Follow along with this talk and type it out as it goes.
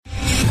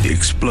The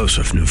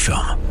explosive new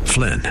film,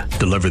 Flynn,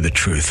 deliver the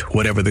truth,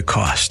 whatever the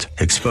cost,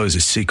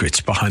 exposes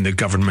secrets behind the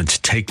government's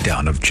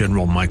takedown of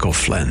General Michael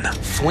Flynn.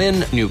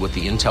 Flynn knew what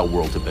the intel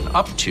world had been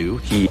up to.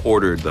 He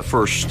ordered the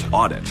first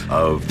audit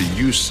of the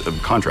use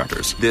of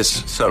contractors.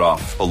 This set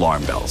off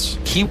alarm bells.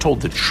 He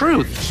told the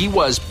truth. He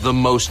was the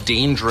most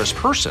dangerous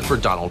person for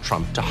Donald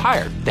Trump to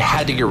hire. They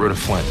had to get rid of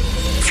Flynn.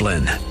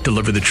 Flynn,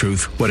 deliver the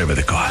truth, whatever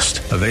the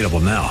cost. Available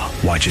now.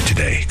 Watch it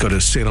today. Go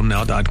to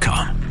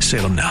salemnow.com.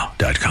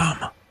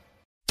 salemnow.com.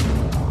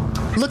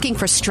 Looking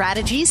for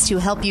strategies to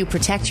help you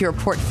protect your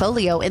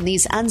portfolio in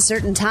these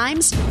uncertain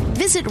times?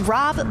 Visit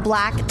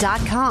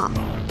robblack.com.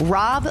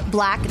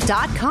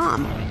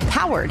 robblack.com,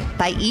 powered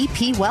by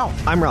EP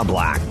Wealth. I'm Rob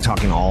Black,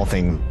 talking all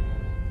things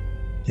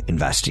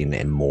investing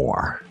and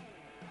more.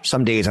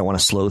 Some days I want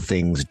to slow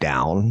things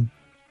down.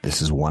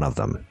 This is one of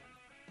them.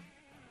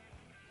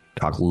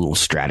 Talk a little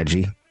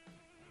strategy.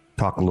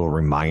 Talk a little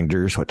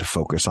reminders, what to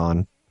focus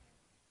on.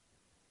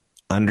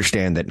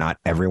 Understand that not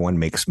everyone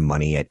makes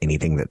money at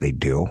anything that they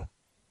do.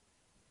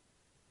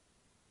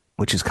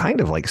 Which is kind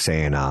of like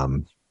saying,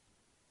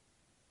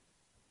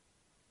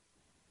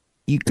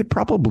 you could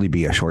probably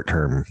be a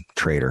short-term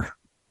trader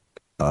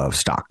of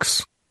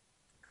stocks.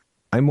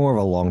 I'm more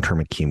of a long-term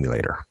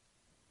accumulator,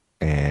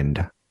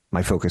 and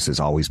my focus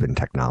has always been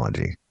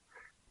technology.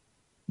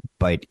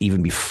 But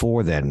even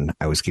before then,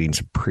 I was getting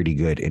some pretty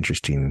good,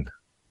 interesting,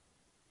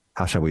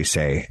 how shall we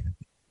say,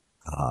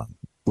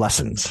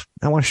 lessons.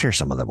 I want to share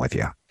some of them with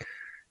you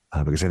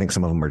because I think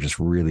some of them are just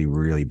really,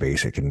 really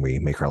basic, and we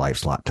make our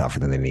lives a lot tougher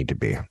than they need to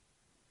be.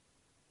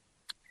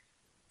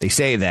 They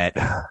say that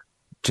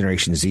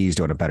Generation Z is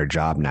doing a better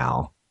job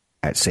now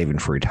at saving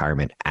for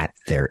retirement at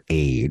their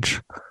age.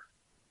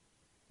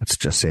 Let's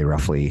just say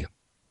roughly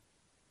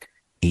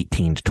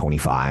 18 to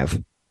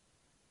 25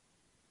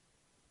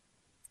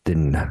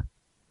 than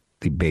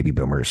the baby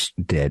boomers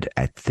did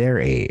at their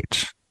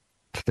age.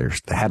 The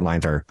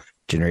headlines are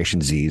Generation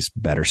Z's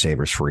better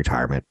savers for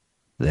retirement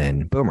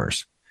than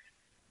boomers.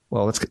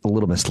 Well, that's a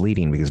little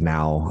misleading because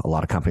now a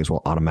lot of companies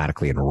will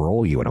automatically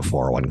enroll you in a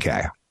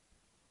 401k.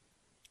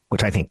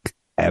 Which I think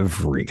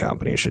every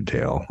company should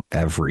do,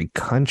 every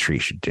country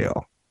should do.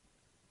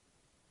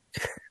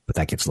 But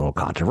that gets a little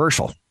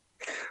controversial.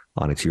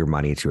 It's your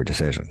money, it's your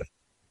decision.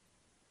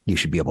 You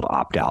should be able to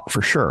opt out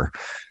for sure,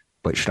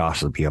 but you should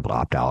also be able to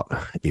opt out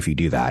if you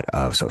do that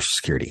of Social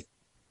Security.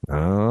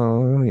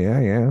 Oh,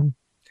 yeah.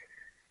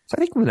 So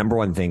I think the number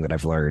one thing that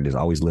I've learned is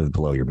always live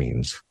below your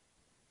means.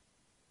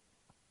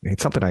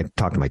 It's something I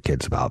talk to my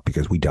kids about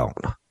because we don't.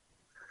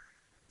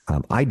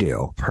 I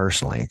do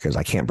personally because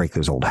I can't break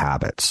those old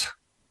habits.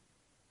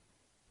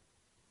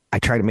 I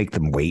try to make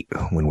them wait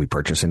when we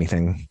purchase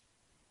anything,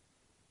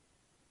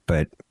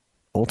 but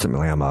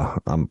ultimately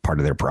I'm part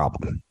of their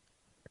problem.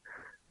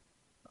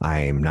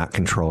 I'm not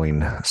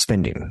controlling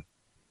spending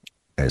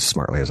as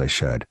smartly as I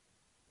should.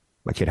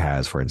 My kid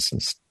has, for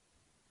instance,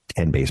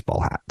 10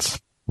 baseball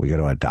hats. We go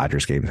to a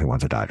Dodgers game, he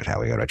wants a Dodgers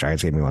hat. We go to a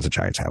Giants game, he wants a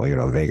Giants hat. We go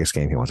to a Vegas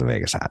game, he wants a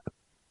Vegas hat.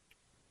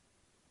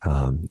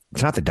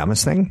 It's not the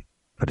dumbest thing,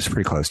 but it's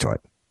pretty close to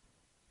it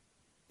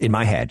in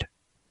my head.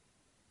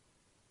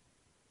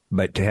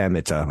 But to him,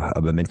 it's a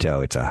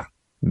memento. It's a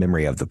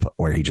memory of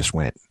where he just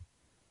went.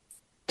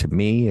 To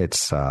me,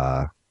 it's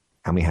how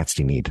many hats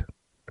do you need?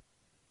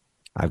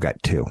 I've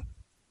got 2.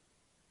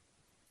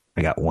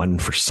 I got one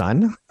for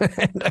sun,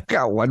 and I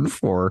got one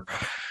for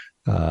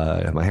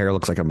my hair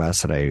looks like a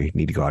mess, and I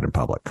need to go out in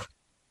public.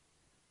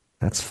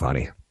 That's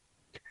funny.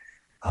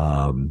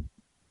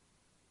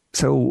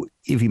 So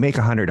if you make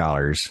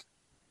 $100,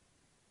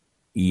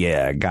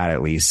 yeah, got to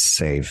at least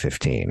save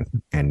 $15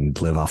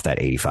 and live off that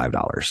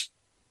 $85.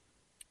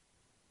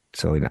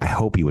 So I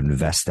hope you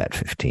invest that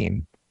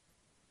 $15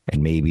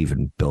 and maybe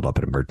even build up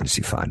an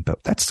emergency fund.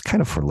 But that's kind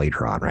of for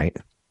later on, right?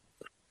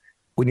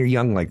 When you're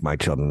young, like my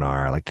children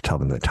are, I like to tell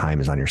them that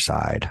time is on your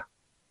side.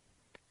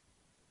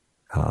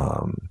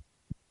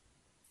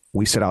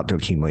 We set out to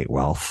accumulate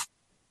wealth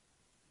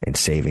and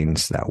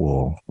savings that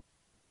will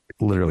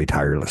literally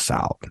tire us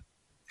out.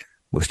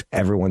 Most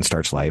everyone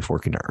starts life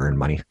working to earn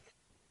money.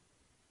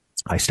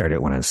 I started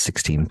when I was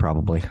 16,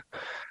 probably.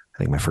 I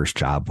think my first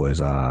job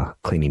was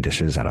cleaning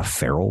dishes at a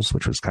Farrell's,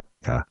 which was kind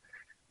of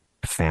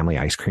a family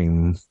ice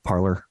cream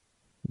parlor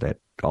that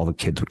all the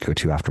kids would go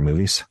to after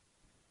movies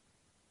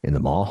in the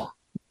mall.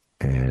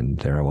 And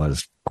there I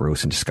was,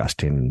 gross and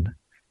disgusting,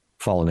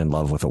 falling in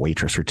love with a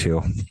waitress or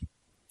two.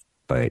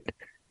 But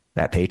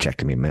that paycheck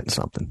to me meant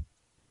something.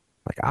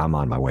 Like I'm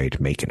on my way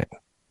to making it.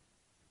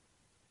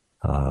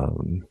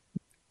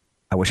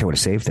 I wish I would have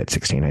saved at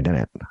 16. I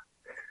didn't.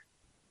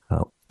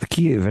 The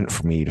key event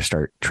for me to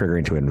start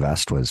triggering to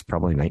invest was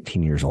probably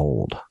 19 years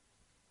old.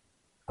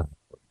 I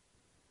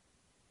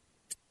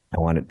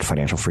wanted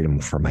financial freedom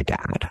for my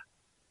dad,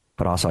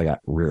 but also I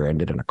got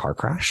rear-ended in a car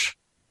crash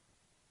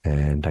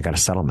and I got a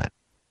settlement.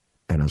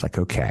 And I was like,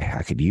 okay,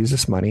 I could use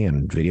this money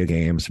in video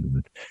games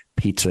and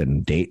pizza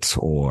and dates,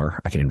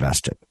 or I can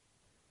invest it.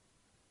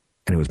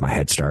 And it was my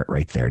head start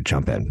right there.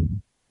 Jump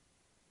in.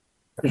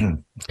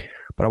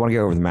 But I want to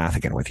go over the math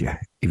again with you.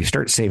 If you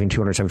start saving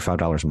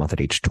 $275 a month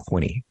at age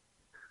 20,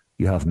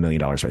 you have $1 million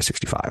by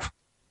 65.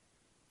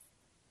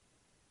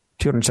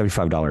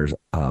 $275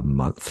 a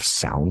month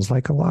sounds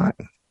like a lot.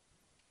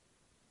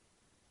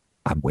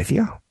 I'm with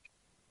you.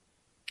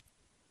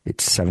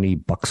 It's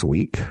 $70 a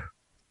week.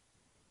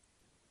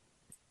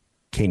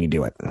 Can you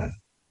do it?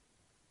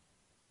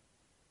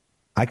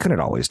 I couldn't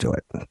always do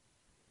it.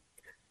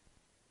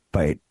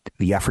 But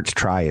the effort to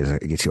try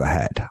gets you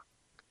ahead.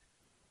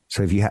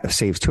 So if you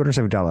save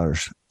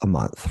 $270 a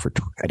month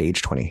at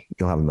age 20,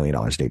 you'll have $1 million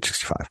at age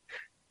 65.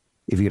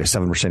 If you get a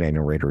 7%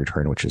 annual rate of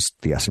return, which is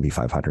the S&P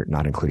 500,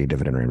 not including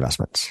dividend or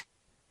investments.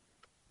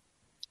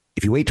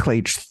 If you wait till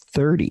age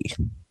 30,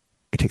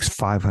 it takes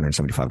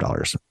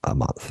 $575 a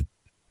month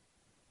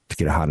to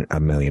get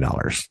 $1 million.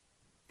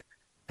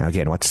 Now,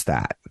 again, what's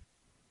that?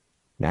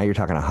 Now you're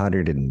talking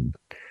 $125,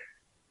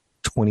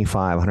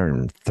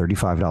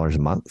 $135 a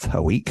month,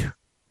 a week.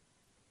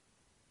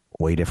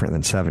 Way different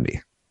than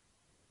 70.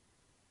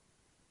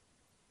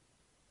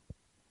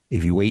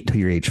 If you wait till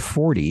you're age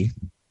 40,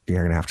 you're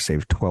going to have to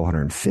save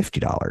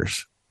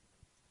 $1,250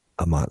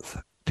 a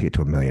month to get to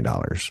 $1 million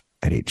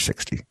at age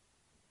 60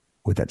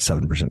 with that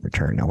 7%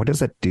 return. Now, what does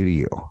that do to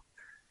you?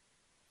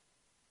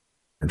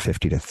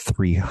 $150 to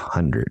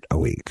 $300 a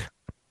week.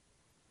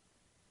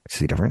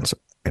 See the difference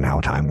in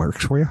how time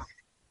works for you?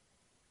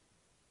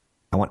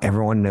 I want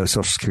everyone to know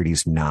Social Security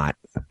is not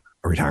a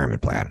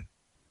retirement plan.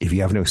 If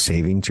you have no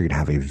savings, you're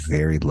going to have a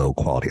very low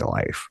quality of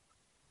life.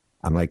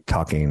 I'm like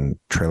talking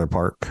trailer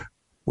park,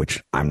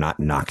 which I'm not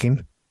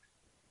knocking,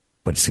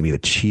 but it's going to be the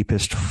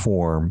cheapest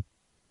form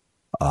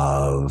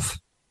of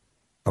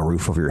a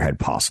roof over your head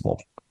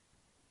possible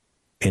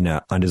in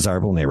an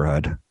undesirable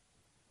neighborhood.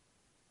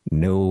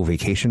 No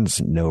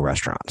vacations, no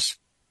restaurants.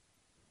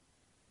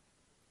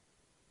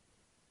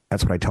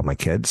 That's what I tell my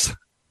kids,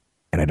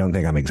 and I don't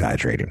think I'm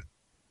exaggerating.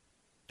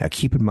 Now,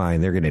 keep in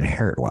mind, they're going to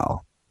inherit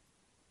well.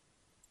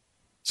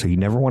 So you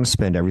never want to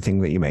spend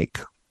everything that you make.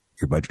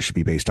 Your budget should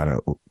be based on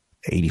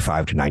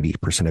 85 to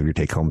 90% of your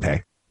take-home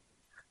pay.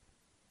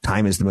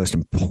 Time is the most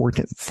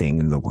important thing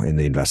in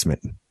the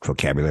investment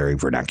vocabulary,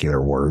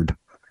 vernacular word.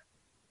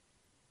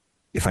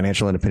 If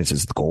financial independence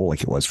is the goal,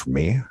 like it was for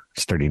me,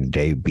 starting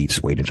today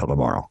beats wait until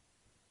tomorrow.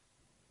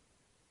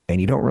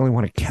 And you don't really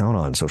want to count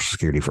on Social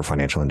Security for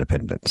financial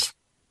independence.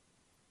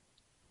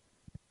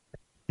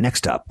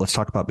 Next up, let's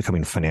talk about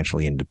becoming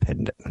financially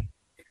independent.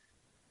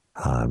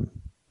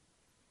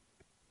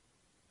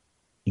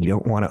 You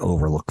don't want to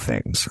overlook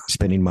things.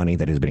 Spending money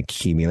that has been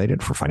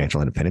accumulated for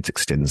financial independence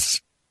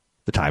extends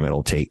the time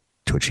it'll take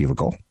to achieve a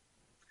goal.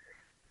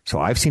 So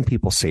I've seen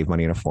people save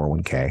money in a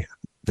 401k.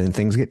 Then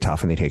things get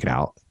tough and they take it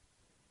out.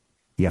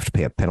 You have to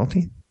pay a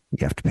penalty. You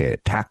have to pay a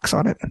tax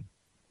on it.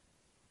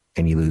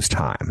 And you lose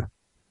time.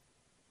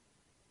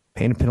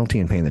 Paying a penalty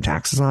and paying the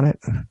taxes on it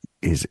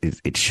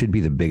it should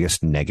be the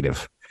biggest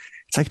negative.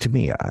 It's like, to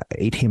me,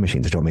 ATM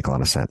machines don't make a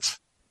lot of sense.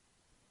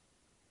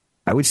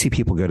 I would see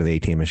people go to the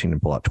ATM machine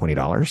and pull out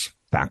 $20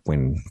 back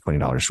when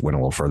 $20 went a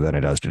little further than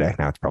it does today.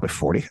 Now it's probably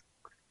 $40.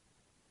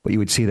 But you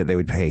would see that they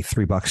would pay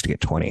 $3 to get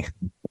 20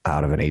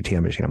 out of an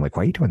ATM machine. I'm like,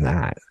 why are you doing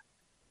that?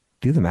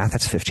 Do the math.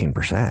 That's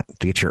 15% to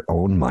get your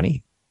own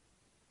money.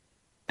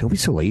 Don't be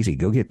so lazy.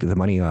 Go get the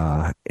money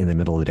in the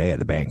middle of the day at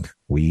the bank.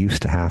 We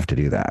used to have to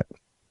do that.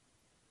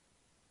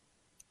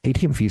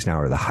 ATM fees now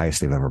are the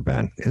highest they've ever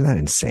been. Isn't that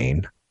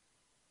insane?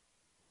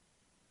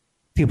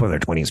 People in their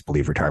 20s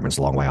believe retirement's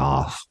a long way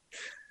off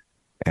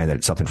and that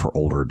it's something for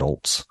older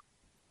adults.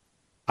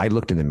 I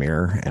looked in the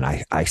mirror and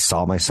I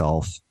saw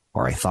myself,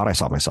 or I thought I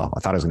saw myself.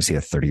 I thought I was going to see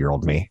a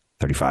 30-year-old me,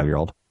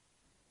 35-year-old.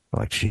 I'm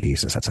like,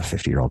 Jesus, that's a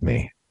 50-year-old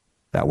me.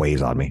 That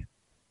weighs on me.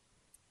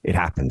 It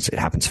happens. It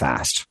happens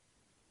fast.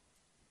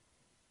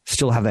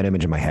 Still have that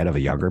image in my head of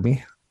a younger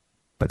me,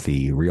 but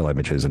the real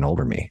image is an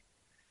older me.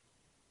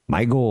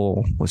 My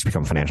goal was to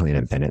become financially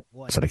independent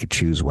so that I could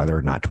choose whether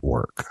or not to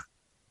work.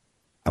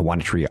 I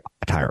wanted to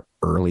retire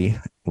early,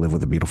 live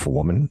with a beautiful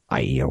woman,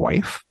 i.e. a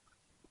wife,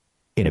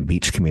 in a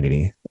beach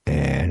community,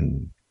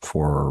 and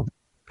for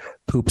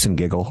poops and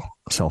giggle,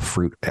 sell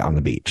fruit on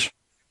the beach.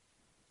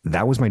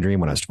 That was my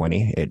dream when I was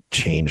 20. It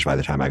changed by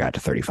the time I got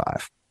to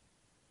 35.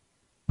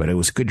 But it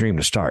was a good dream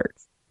to start.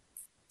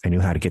 I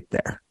knew how to get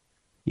there.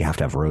 You have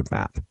to have a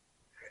roadmap.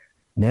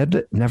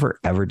 Never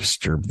ever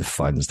disturb the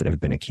funds that have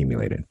been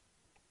accumulated.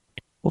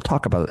 We'll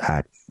talk about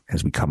that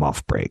as we come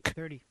off break.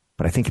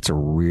 But I think it's a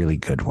really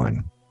good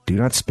one. Do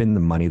not spend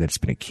the money that's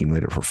been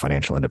accumulated for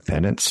financial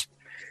independence.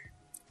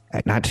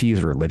 Not to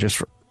use a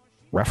religious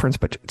reference,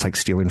 but it's like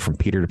stealing from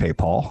Peter to pay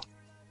Paul.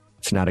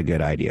 It's not a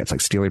good idea. It's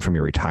like stealing from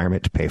your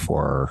retirement to pay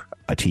for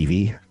a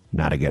TV.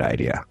 Not a good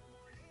idea.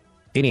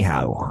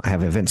 Anyhow, I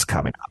have events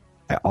coming up.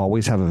 I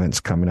always have events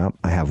coming up.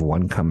 I have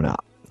one coming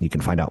up. You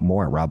can find out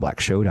more at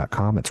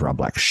robblackshow.com. It's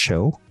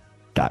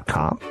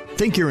robblackshow.com.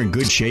 Think you're in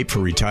good shape for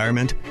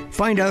retirement?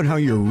 Find out how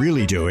you're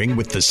really doing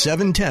with the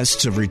 7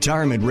 tests of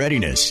retirement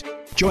readiness.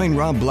 Join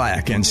Rob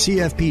Black and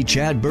CFP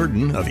Chad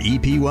Burton of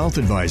EP Wealth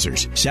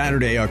Advisors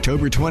Saturday,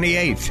 October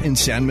 28th in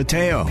San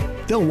Mateo.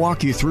 They'll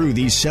walk you through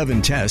these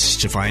 7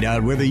 tests to find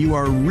out whether you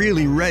are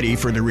really ready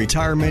for the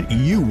retirement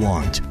you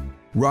want.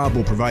 Rob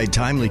will provide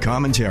timely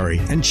commentary,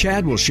 and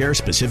Chad will share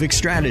specific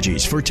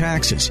strategies for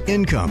taxes,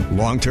 income,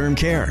 long-term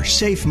care,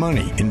 safe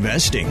money,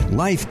 investing,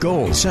 life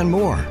goals, and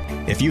more.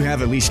 If you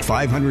have at least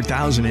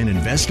 $500,000 in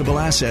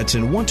investable assets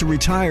and want to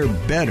retire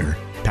better,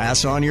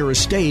 pass on your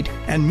estate,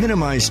 and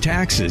minimize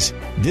taxes,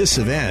 this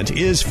event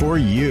is for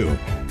you.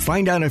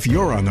 Find out if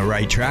you're on the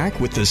right track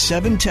with the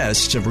 7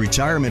 tests of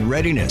retirement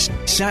readiness.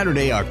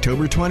 Saturday,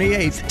 October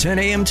 28th, 10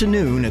 a.m. to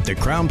noon at the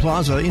Crown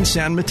Plaza in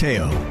San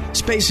Mateo.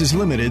 Space is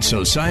limited,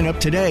 so sign up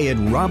today at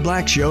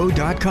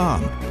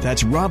robblackshow.com.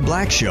 That's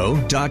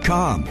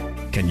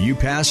robblackshow.com. Can you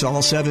pass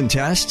all 7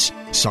 tests?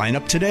 Sign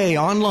up today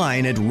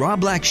online at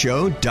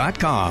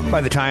robblackshow.com.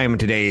 By the time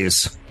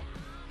today's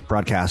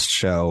broadcast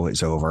show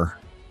is over,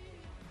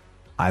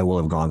 I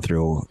will have gone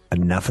through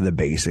enough of the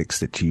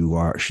basics that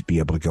you should be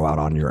able to go out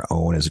on your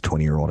own as a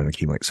 20-year-old and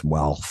accumulate some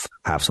wealth,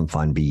 have some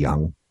fun, be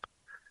young.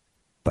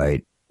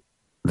 But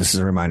this is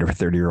a reminder for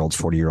 30-year-olds,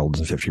 40-year-olds,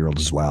 and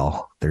 50-year-olds as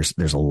well. There's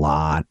a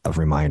lot of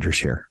reminders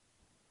here.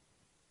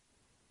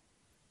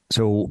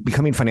 So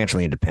becoming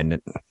financially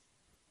independent,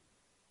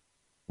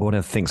 one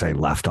of the things I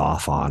left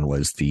off on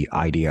was the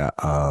idea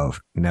of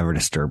never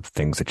disturb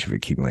things that you've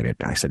accumulated.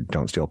 I said,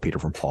 don't steal Peter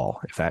from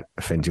Paul. If that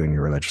offends you and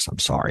you're religious, I'm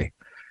sorry.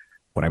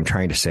 What I'm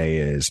trying to say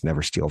is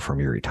never steal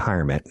from your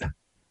retirement.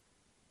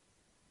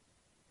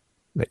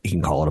 You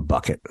can call it a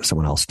bucket.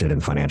 Someone else did in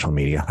financial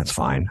media. That's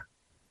fine.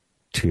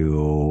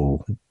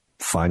 To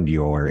fund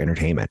your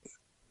entertainment,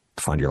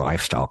 to fund your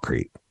lifestyle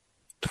creep,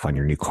 to fund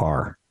your new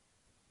car.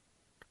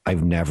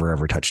 I've never,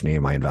 ever touched any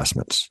of my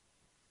investments.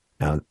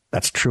 Now,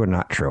 that's true and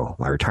not true.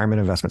 My retirement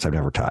investments I've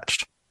never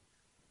touched.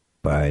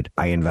 But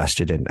I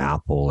invested in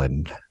Apple,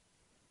 and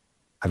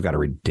I've got a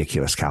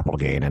ridiculous capital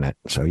gain in it.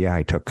 So, yeah,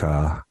 I took...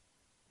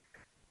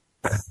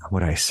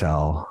 what I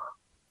sell,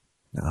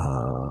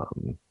 I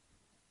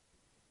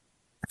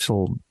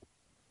sold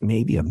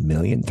maybe $1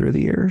 million through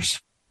the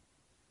years,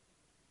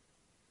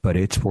 but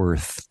it's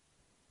worth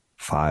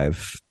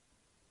 5,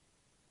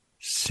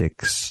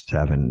 6,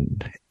 7,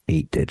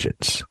 8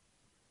 digits.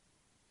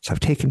 So I've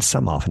taken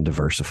some off and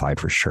diversified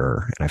for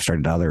sure. And I've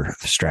started other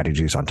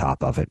strategies on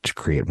top of it to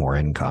create more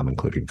income,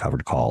 including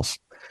covered calls.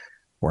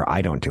 Where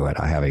I don't do it,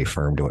 I have a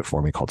firm do it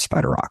for me called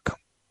SpiderRock.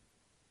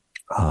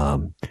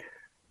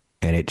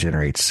 And it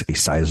generates a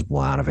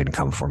sizable amount of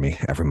income for me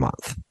every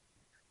month.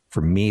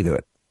 For me,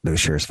 those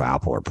shares of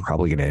Apple are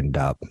probably going to end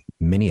up,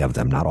 many of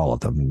them, not all of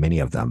them, many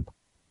of them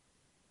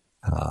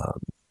are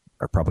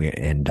probably going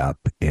to end up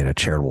in a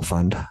charitable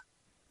fund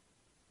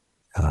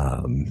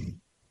or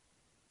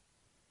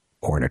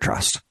in a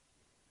trust.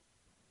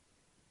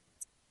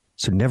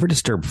 So never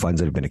disturb funds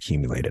that have been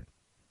accumulated.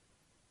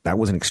 That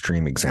was an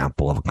extreme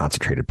example of a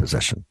concentrated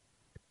position.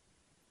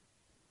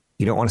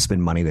 You don't want to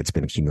spend money that's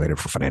been accumulated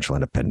for financial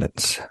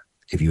independence.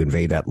 If you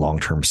invade that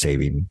long-term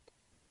saving,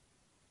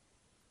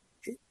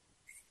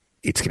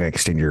 it's going to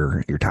extend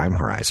your time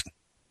horizon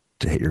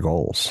to hit your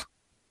goals.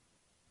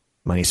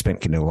 Money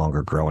spent can no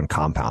longer grow and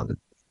compound.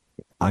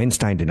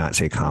 Einstein did not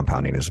say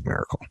compounding is a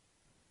miracle.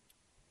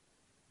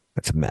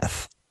 That's a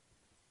myth.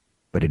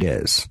 But it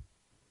is.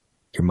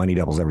 Your money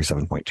doubles every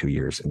 7.2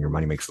 years, and your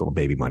money makes little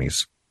baby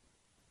monies.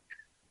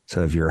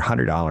 So if you're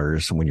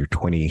 $100 when you're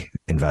 20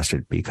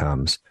 invested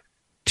becomes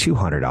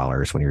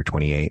 $200 when you're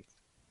 28.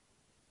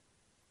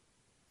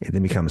 It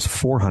then becomes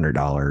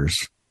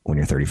 $400 when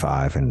you're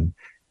 35 and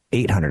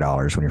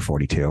 $800 when you're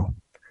 42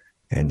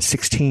 and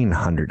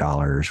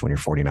 $1,600 when you're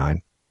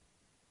 49,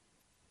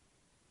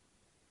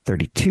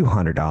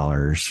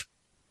 $3,200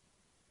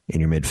 in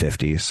your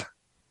mid-50s,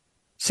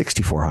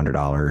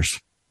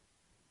 $6,400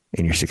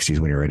 in your 60s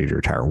when you're ready to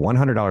retire.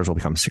 $100 will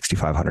become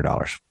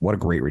 $6,500. What a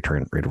great rate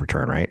of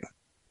return, right?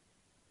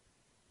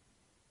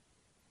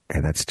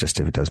 And that's just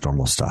if it does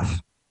normal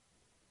stuff.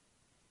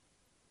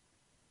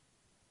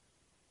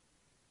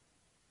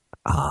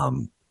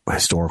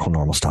 Historical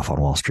normal stuff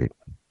on Wall Street.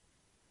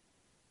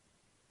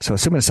 So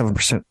assuming a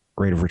 7%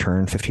 rate of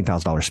return,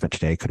 $15,000 spent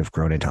today could have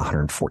grown into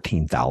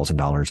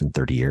 $114,000 in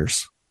 30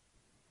 years.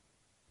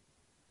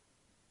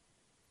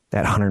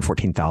 That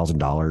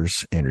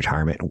 $114,000 in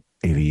retirement,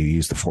 if you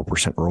use the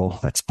 4% rule,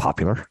 that's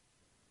popular.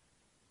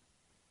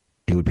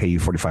 It would pay you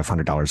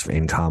 $4,500 of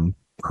income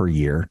per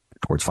year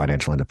towards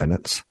financial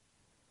independence.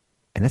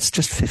 And that's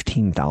just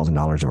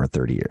 $15,000 over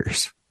 30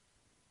 years.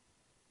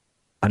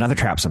 Another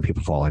trap some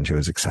people fall into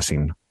is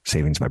accessing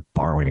savings by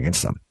borrowing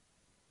against them.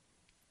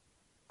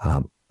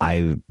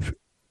 I'm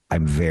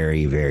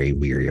very, very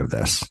weary of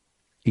this.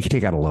 You can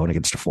take out a loan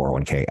against a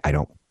 401k. I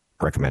don't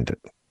recommend it.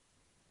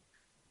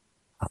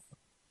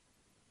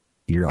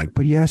 You're like,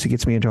 but yes, it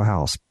gets me into a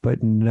house.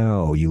 But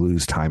no, you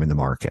lose time in the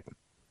market.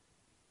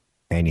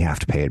 And you have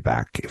to pay it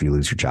back if you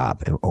lose your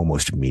job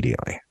almost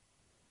immediately.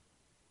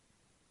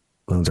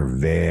 Loans are a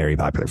very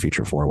popular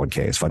feature of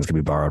 401ks. Funds can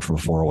be borrowed from a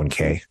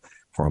 401k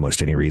for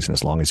almost any reason,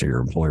 as long as they're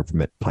your employer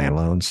permit plan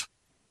loans.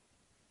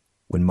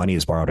 When money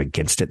is borrowed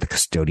against it, the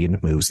custodian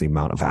moves the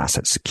amount of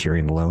assets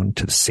securing the loan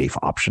to the safe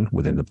option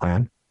within the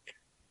plan.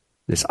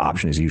 This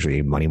option is usually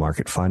a money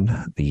market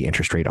fund. The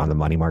interest rate on the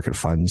money market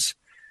funds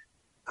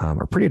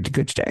are pretty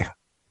good today,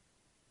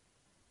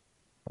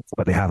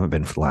 but they haven't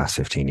been for the last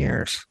 15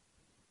 years.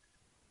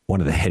 One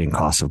of the hidden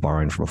costs of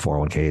borrowing from a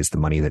 401k is the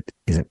money that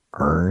isn't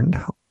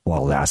earned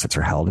while the assets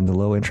are held in the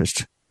low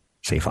interest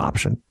safe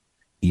option.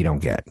 You don't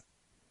get.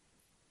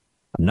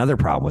 Another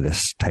problem with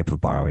this type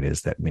of borrowing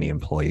is that many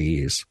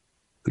employees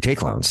who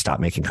take loans stop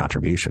making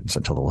contributions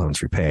until the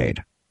loan's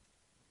repaid.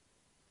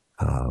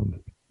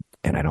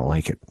 And I don't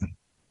like it.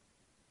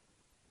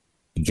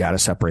 You got to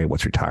separate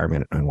what's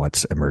retirement and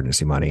what's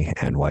emergency money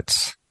and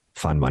what's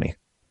fund money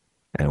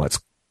and what's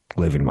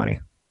living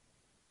money.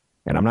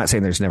 And I'm not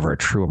saying there's never a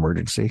true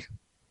emergency,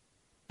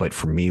 but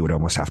for me, it would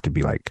almost have to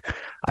be like,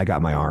 I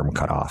got my arm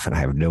cut off and I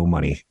have no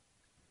money.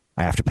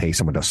 I have to pay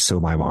someone to sew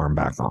my arm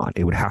back on.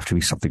 It would have to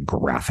be something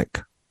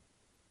graphic.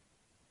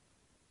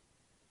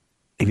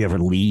 If you ever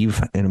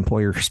leave an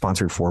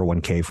employer-sponsored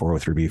 401k,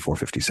 403b,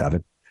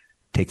 457,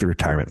 take the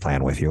retirement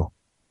plan with you.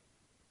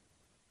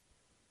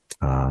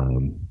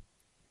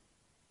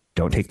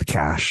 Don't take the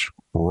cash.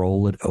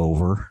 Roll it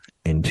over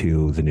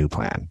into the new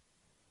plan.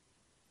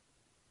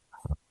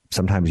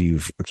 Sometimes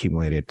you've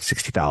accumulated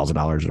 $60,000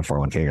 in a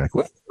 401k. You're like,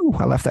 woo,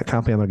 I left that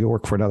company. I'm going to go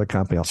work for another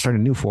company. I'll start a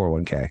new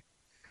 401k.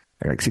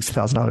 You're like,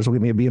 $60,000 will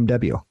give me a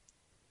BMW.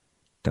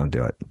 Don't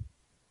do it.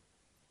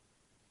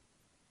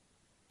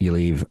 You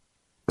leave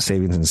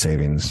savings and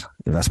savings,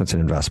 investments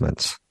and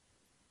investments.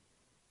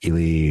 You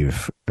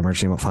leave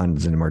emergency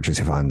funds and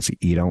emergency funds.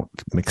 You don't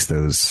mix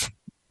those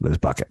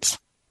buckets.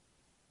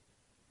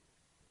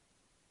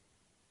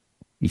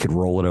 You could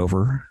roll it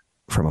over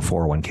from a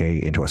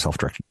 401k into a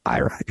self-directed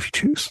IRA if you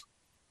choose.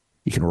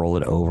 You can roll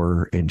it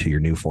over into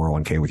your new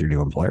 401k with your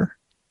new employer,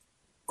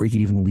 or you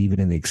can even leave it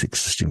in the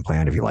existing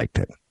plan if you liked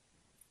it.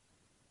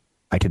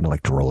 I tend to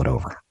like to roll it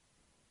over.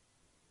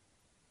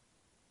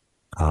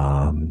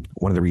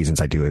 One of the reasons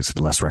I do is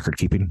less record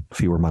keeping,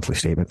 fewer monthly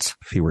statements,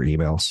 fewer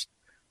emails,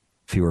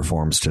 fewer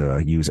forms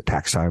to use at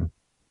tax time.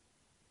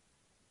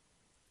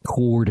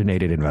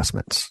 Coordinated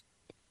investments.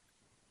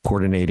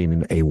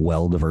 Coordinating a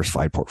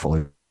well-diversified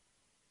portfolio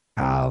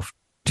of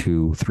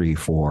 2, 3,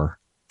 4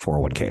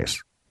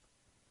 401ks.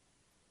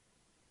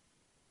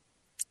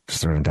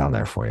 Just throwing it down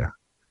there for you.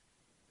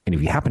 And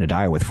if you happen to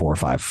die with 4 or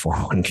 5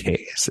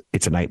 401ks,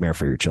 it's a nightmare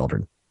for your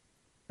children.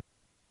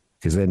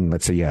 Because then,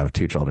 let's say you have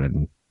 2 children,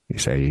 and you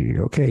say,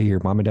 okay, your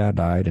mom and dad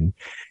died, and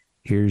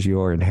here's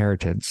your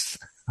inheritance.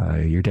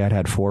 Your dad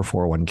had 4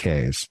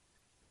 401ks.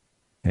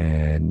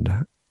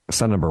 And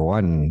son number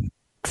 1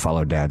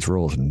 followed dad's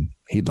rules, and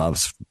he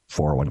loves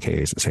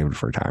 401ks and saving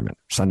for retirement.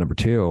 Son number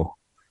 2,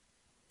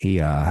 he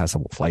has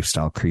a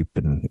lifestyle creep,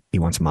 and he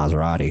wants a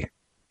Maserati.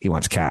 He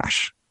wants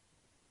cash.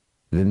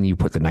 Then you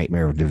put the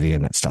nightmare of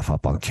divvying that stuff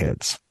up on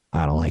kids.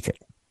 I don't like it.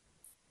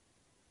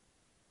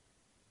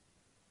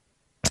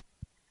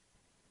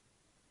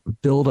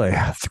 Build a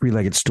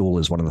 3-legged stool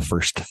is one of the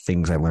first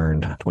things I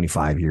learned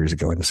 25 years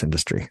ago in this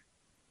industry.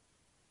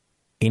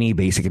 Any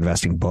basic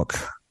investing book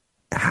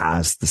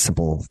has the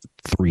simple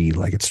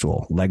 3-legged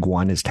stool. Leg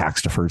 1 is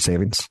tax-deferred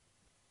savings.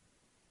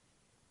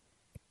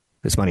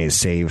 This money is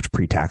saved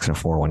pre-tax in a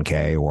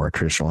 401k or a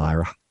traditional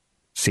IRA.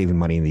 Saving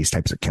money in these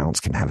types of accounts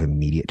can have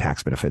immediate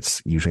tax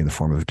benefits, usually in the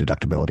form of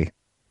deductibility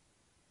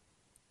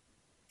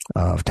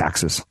of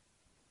taxes.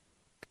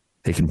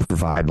 They can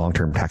provide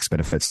long-term tax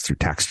benefits through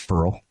tax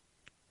deferral.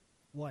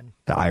 The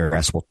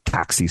IRS will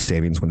tax these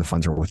savings when the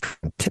funds are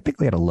withdrawn,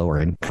 typically at a lower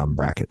income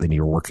bracket than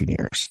your working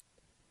years.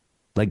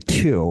 Leg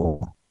 2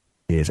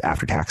 is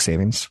after-tax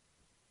savings.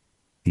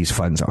 These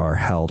funds are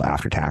held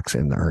after tax,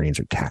 and the earnings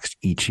are taxed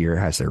each year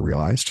as they're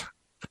realized.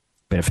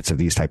 Benefits of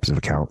these types of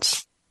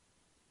accounts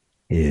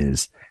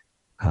is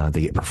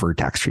they get preferred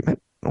tax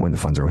treatment when the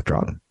funds are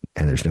withdrawn,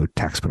 and there's no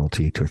tax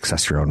penalty to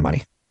access your own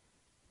money.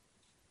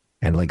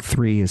 And leg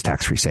 3 is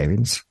tax-free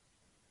savings.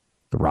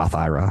 The Roth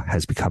IRA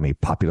has become a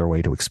popular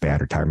way to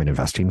expand retirement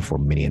investing for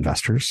many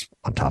investors.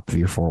 On top of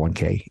your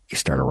 401k, you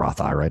start a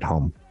Roth IRA at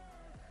home.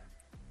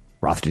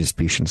 Roth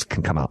distributions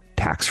can come out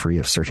tax-free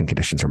if certain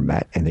conditions are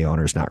met, and the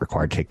owner is not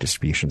required to take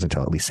distributions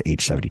until at least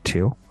age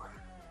 72.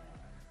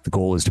 The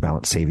goal is to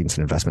balance savings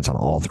and investments on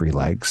all 3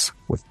 legs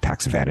with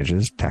tax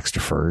advantages, tax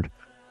deferred,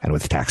 and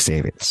with tax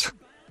savings.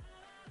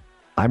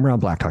 I'm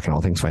Rob Black, talking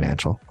all things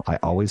financial. I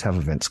always have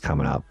events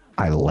coming up.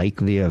 I like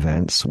the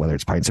events, whether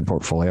it's Pints and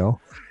Portfolio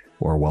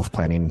or wealth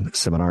planning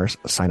seminars.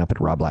 Sign up at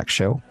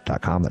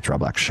robblackshow.com. That's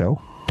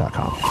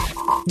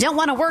robblackshow.com. Don't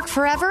want to work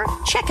forever?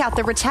 Check out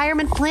the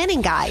Retirement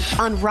Planning Guide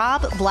on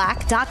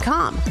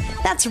robblack.com.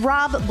 That's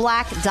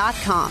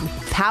robblack.com,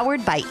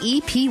 powered by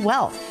EP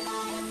Wealth.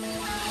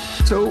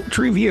 So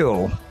to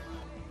review,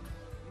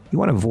 you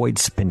want to avoid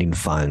spending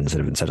funds that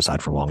have been set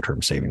aside for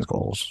long-term savings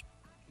goals.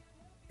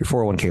 Your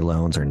 401k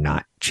loans are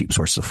not cheap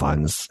sources of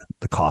funds.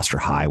 The costs are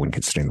high when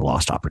considering the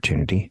lost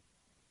opportunity.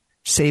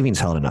 Savings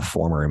held in a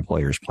former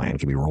employer's plan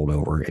can be rolled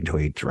over into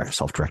a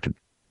self-directed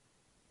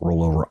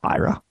rollover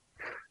IRA.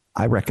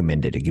 I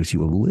recommend it. It gives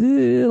you a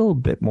little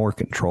bit more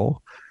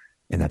control,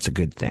 and that's a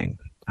good thing.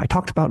 I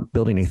talked about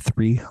building a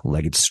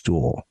three-legged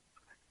stool.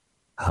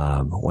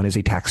 One is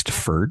a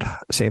tax-deferred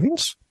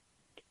savings,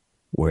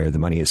 where the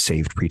money is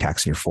saved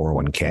pre-tax in your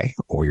 401k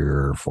or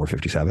your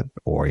 457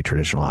 or a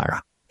traditional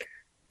IRA.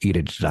 You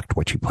get to deduct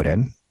what you put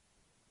in.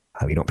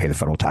 You don't pay the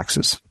federal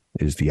taxes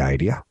is the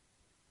idea,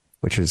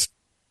 which is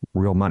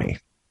real money.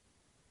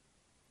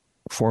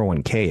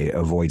 401k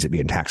avoids it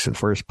being taxed in the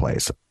first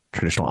place.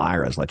 Traditional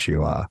IRAs let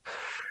you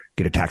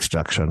get a tax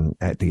deduction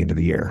at the end of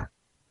the year.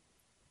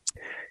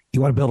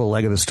 You want to build a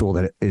leg of the stool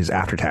that is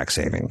after-tax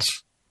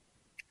savings.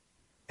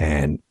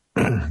 And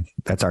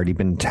that's already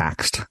been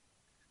taxed.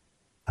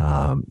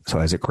 So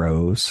as it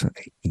grows,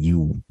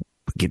 you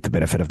get the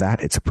benefit of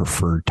that. It's a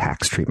preferred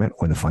tax treatment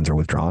when the funds are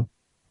withdrawn.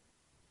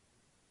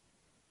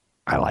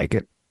 I like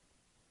it.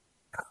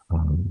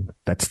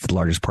 That's the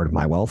largest part of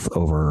my wealth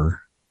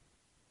over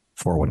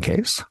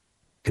 401ks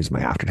is my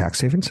after-tax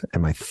savings.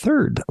 And my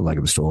third leg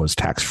of the stool is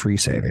tax-free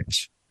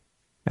savings.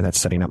 And that's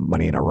setting up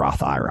money in a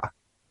Roth IRA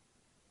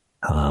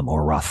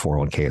or Roth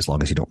 401k as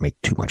long as you don't make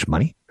too much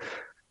money.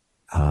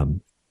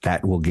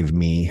 That will give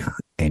me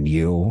and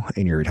you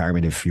in your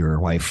retirement, if your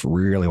wife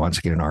really wants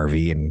to get an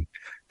RV and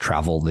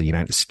travel the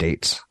United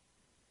States.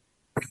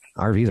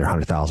 RVs are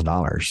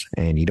 $100,000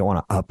 and you don't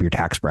want to up your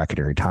tax bracket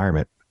in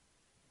retirement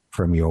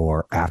from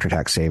your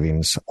after-tax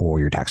savings or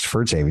your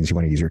tax-deferred savings. You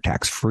want to use your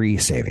tax-free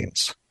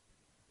savings.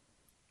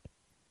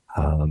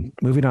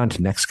 Moving on to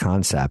the next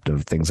concept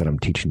of things that I'm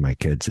teaching my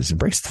kids is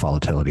embrace the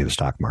volatility of the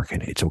stock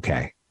market. It's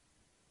okay.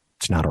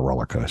 It's not a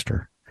roller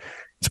coaster.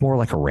 It's more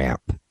like a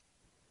ramp.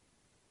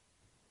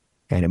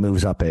 And it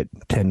moves up at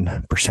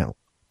 10%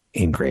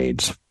 in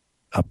grades.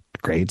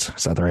 Upgrades.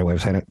 Is that the right way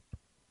of saying it?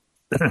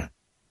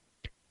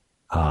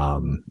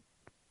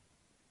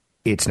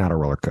 It's not a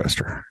roller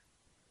coaster.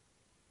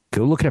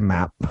 Go look at a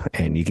map,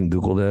 and you can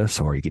Google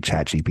this, or you can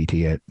chat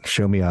GPT it.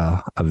 Show me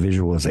a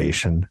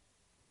visualization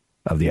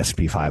of the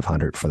S&P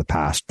 500 for the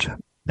past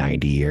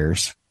 90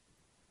 years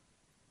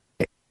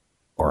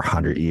or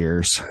 100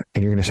 years.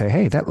 And you're going to say,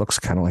 hey, that looks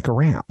kind of like a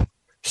ramp.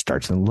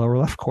 Starts in the lower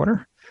left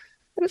corner,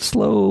 and it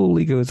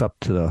slowly goes up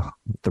to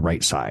the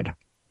right side.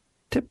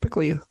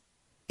 Typically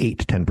 8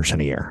 to 10%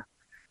 a year.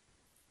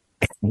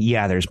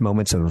 Yeah, there's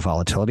moments of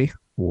volatility.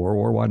 World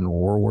War I,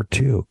 World War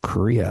II,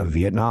 Korea,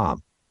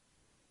 Vietnam.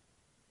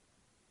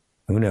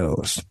 Who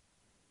knows?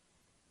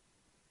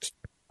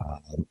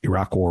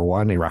 Iraq War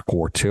I, Iraq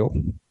War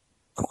II.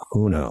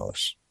 Who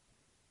knows?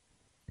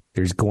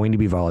 There's going to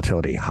be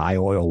volatility. High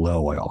oil,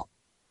 low oil.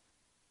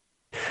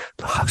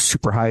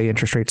 Super high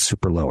interest rates,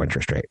 super low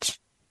interest rates.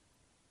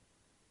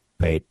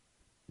 But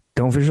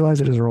don't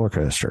visualize it as a roller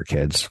coaster,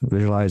 kids.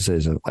 Visualize it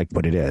as like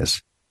what it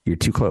is. You're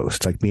too close.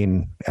 It's like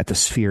being at the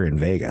Sphere in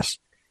Vegas.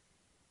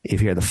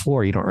 If you're at the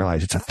floor, you don't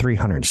realize it's a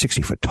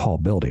 360-foot tall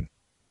building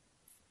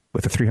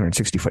with a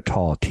 360-foot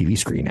tall TV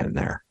screen in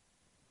there.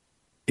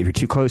 If you're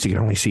too close, you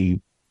can only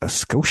see a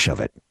skosh of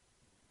it.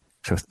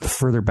 So the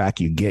further back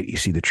you get, you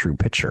see the true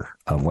picture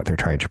of what they're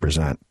trying to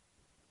present.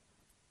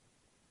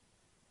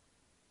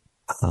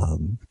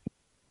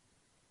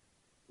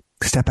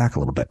 Step back a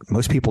little bit.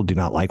 Most people do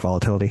not like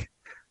volatility.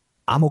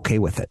 I'm okay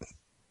with it.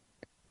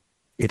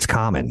 It's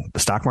common. The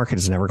stock market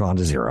has never gone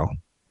to zero.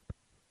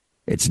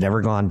 It's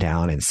never gone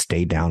down and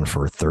stayed down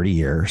for 30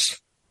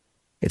 years.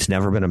 It's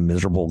never been a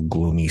miserable,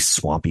 gloomy,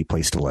 swampy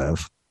place to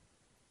live.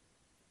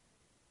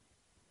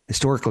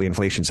 Historically,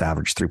 inflation's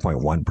averaged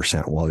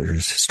 3.1%, while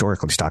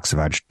historically stocks have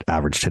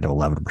averaged 10 to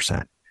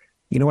 11%.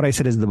 You know what I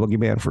said is the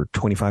boogeyman for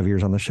 25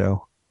 years on the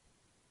show?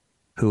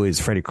 Who is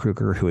Freddy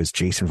Krueger? Who is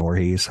Jason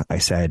Voorhees? I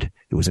said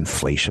it was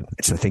inflation.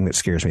 It's the thing that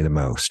scares me the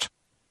most.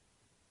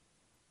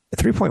 The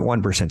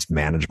 3.1% is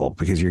manageable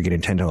because you're getting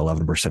 10 to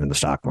 11% in the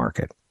stock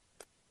market.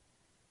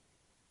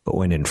 But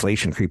when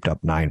inflation creeped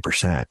up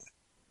 9%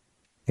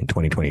 in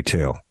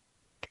 2022,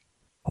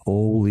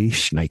 holy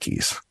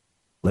shnikes.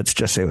 Let's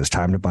just say it was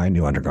time to buy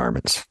new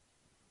undergarments.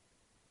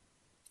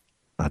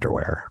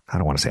 Underwear. I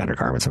don't want to say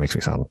undergarments. It makes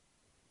me sound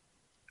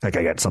like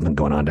I got something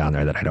going on down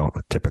there that I don't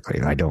typically.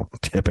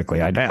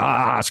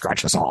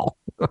 Scratch us all.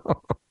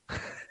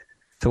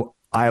 So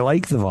I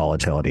like the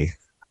volatility.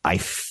 I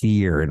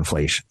fear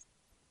inflation.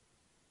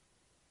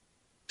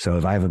 So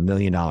if I have $1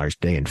 million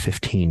today in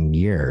 15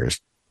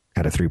 years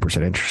at a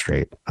 3% interest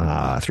rate,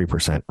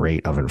 3%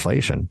 rate of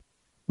inflation,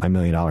 my $1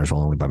 million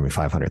will only buy me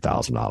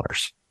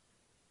 $500,000.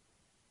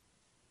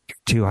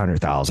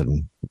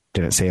 $200,000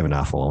 didn't save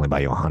enough, will only buy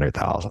you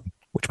 $100,000,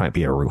 which might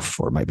be a roof,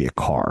 or it might be a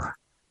car,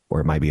 or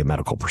it might be a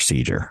medical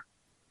procedure.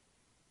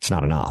 It's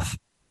not enough.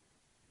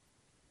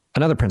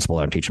 Another principle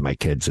that I'm teaching my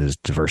kids is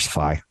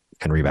diversify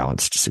and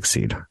rebalance to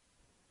succeed.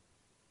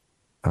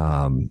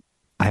 I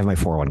have my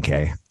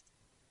 401k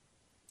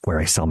where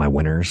I sell my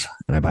winners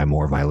and I buy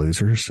more of my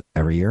losers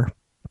every year,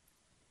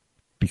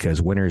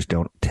 because winners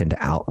don't tend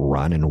to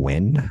outrun and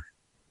win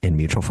in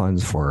mutual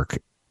funds for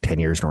 10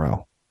 years in a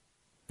row.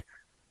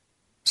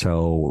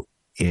 So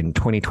in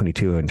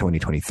 2022 and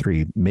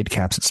 2023, mid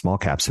caps and small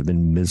caps have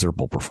been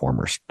miserable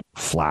performers.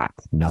 Flat,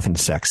 nothing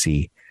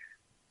sexy,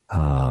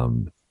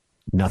 nothing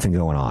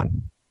going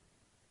on.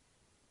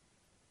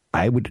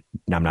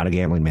 I'm not a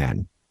gambling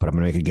man, but I'm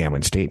going to make a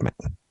gambling statement.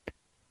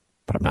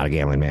 But I'm not a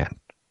gambling man.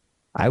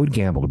 I would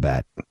gamble to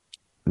bet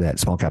that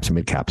small caps and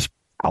mid caps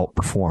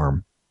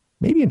outperform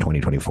maybe in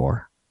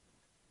 2024.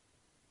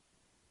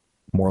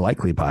 More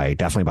likely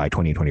definitely by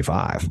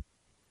 2025.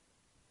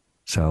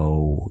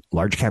 So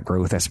large cap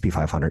growth S&P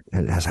 500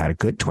 has had a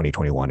good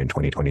 2021 and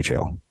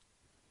 2022.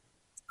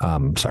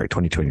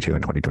 2022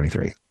 and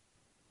 2023.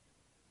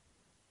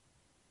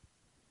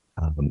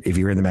 If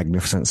you're in the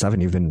Magnificent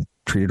Seven, you've been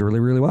treated really,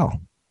 really well.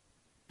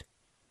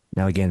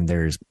 Now, again,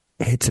 there's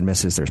hits and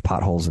misses. There's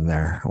potholes in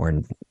there. Or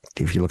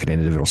if you look at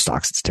individual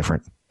stocks, it's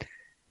different.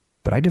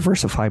 But I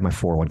diversified my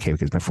 401k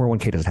because my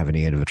 401k doesn't have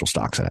any individual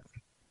stocks in it.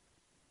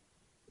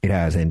 It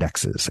has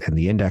indexes, and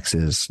the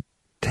indexes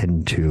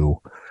tend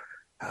to,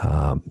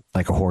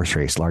 like a horse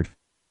race, large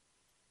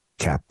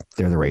cap,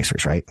 they're the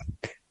racers, right?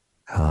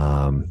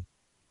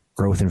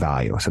 Growth and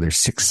value. So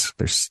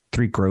there's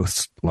 3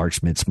 growths,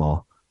 large, mid,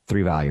 small,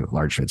 3 value,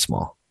 large, mid,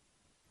 small.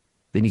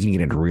 Then you can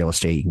get into real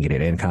estate, you can get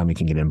into income, you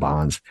can get in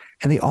bonds,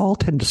 and they all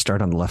tend to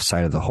start on the left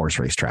side of the horse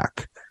race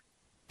track.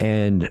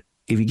 And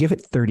if you give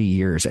it 30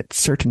 years, at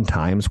certain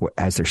times,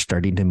 as they're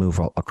starting to move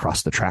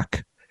across the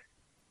track,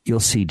 you'll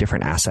see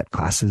different asset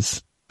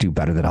classes do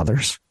better than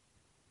others.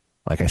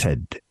 Like I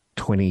said,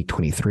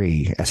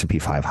 2023 S&P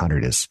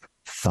 500 is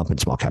thumping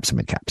small caps and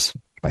mid caps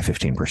by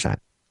 15%.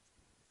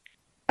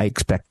 I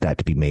expect that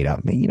to be made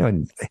up. You know,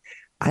 and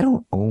I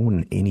don't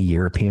own any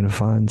European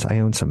funds. I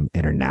own some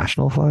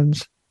international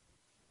funds.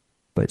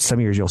 But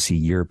some years you'll see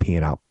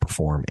European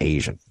outperform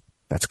Asian.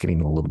 That's getting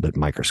a little bit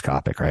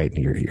microscopic, right?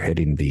 You're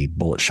hitting the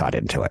bullet shot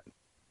into it.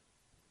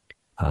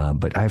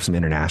 But I have some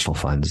international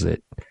funds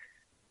that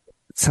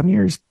some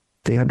years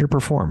they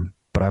underperform,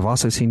 but I've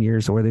also seen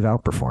years where they've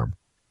outperformed.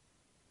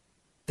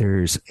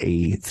 There's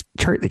a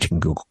chart that you can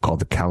Google called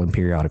the Callan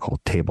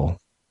Periodical Table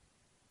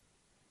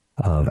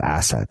of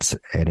assets,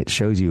 and it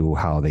shows you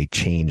how they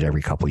change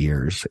every couple of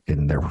years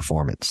in their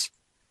performance.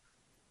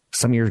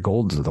 Some years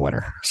gold's the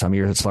winner. Some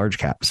years it's large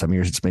cap. Some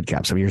years it's mid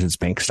cap. Some years it's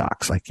bank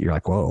stocks. Like you're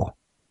like, whoa.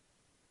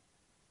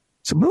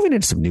 So moving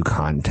into some new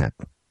content.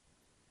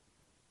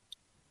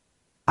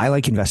 I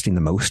like investing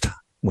the most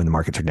when the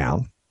markets are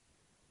down.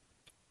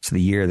 So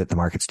the year that the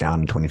market's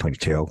down in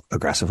 2022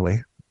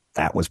 aggressively,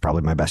 that was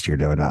probably my best year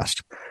to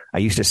invest. I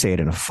used to say it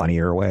in a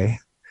funnier way.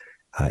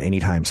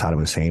 Anytime Saddam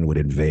Hussein would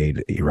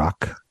invade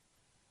Iraq,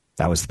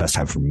 that was the best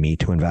time for me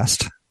to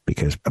invest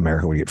because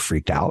America would get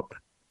freaked out.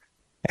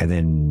 And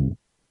then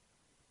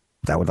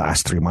that would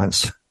last 3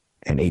 months.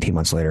 And 18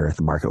 months later,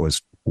 the market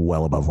was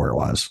well above where it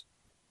was.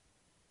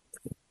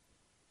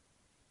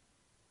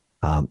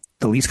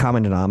 The least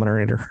common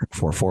denominator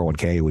for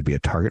 401k would be a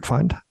target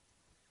fund.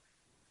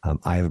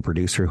 I have a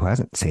producer who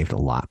hasn't saved a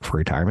lot for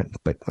retirement,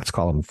 but let's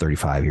call him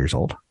 35 years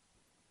old.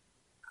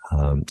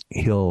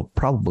 He'll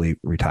probably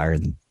retire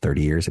in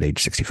 30 years at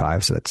age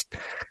 65. So that's,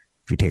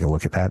 if you take a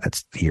look at that,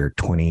 that's the year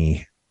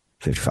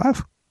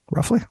 2055,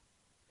 roughly.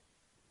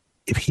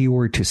 If he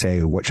were to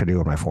say, what should I do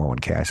with my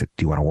 401k? I said,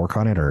 do you want to work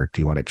on it or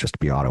do you want it just to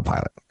be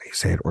autopilot? He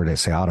said, or to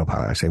say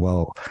autopilot. I say,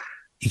 well,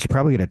 you could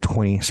probably get a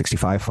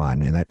 2065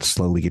 fund and that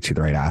slowly gets you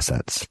the right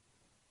assets.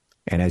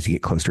 And as you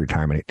get close to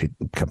retirement, it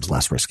becomes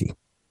less risky,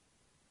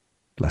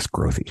 less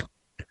growthy.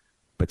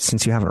 But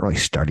since you haven't really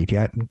started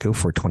yet, go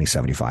for a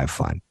 2075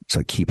 fund. So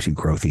it keeps you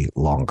growthy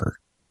longer.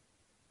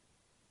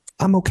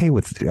 I'm okay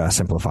with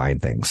simplifying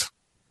things.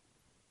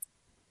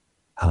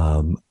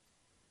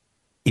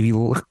 If you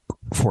look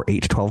for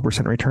 8 to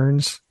 12%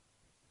 returns,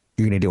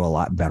 you're going to do a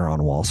lot better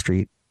on Wall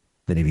Street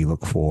than if you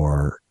look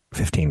for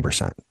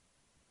 15%.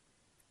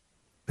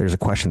 There's a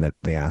question that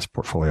they ask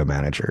portfolio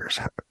managers.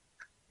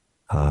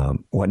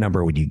 What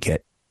number would you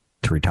get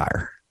to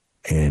retire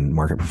in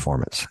market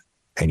performance?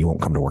 And you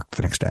won't come to work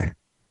the next day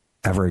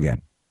ever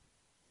again.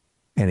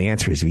 And the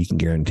answer is, if you can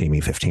guarantee me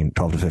 12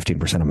 to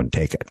 15%, I'm going to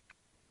take it.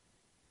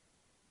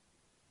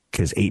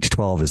 Because 8 to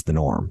 12 is the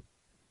norm.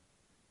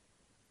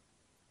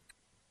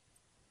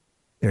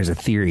 There's a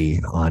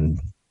theory on,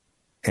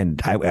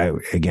 and I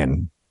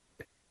again,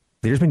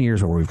 there's been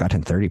years where we've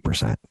gotten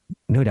 30%.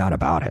 No doubt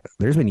about it.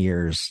 There's been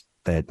years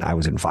that I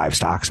was in 5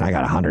 stocks and I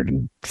got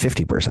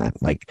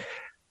 150%. Like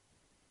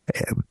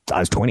I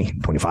was 20,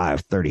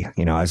 25, 30.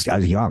 You know, I was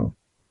young.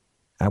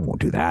 I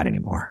won't do that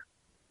anymore.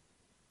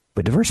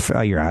 But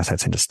diversify your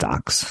assets into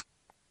stocks.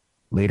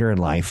 Later in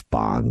life,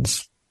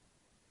 bonds.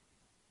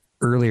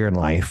 Earlier in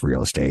life,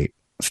 real estate.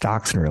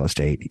 Stocks and real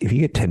estate. If you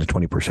get 10 to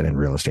 20% in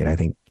real estate, I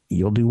think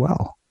you'll do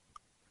well.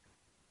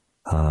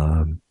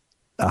 A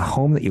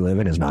home that you live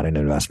in is not an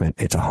investment.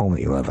 It's a home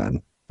that you live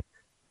in.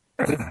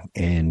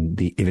 And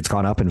if it's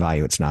gone up in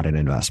value, it's not an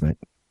investment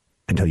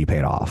until you pay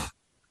it off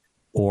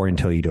or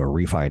until you do a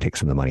refi and take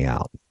some of the money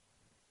out.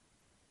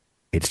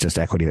 It's just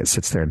equity that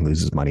sits there and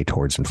loses money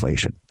towards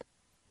inflation.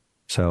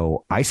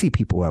 So I see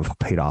people who have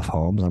paid off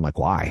homes. I'm like,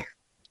 why?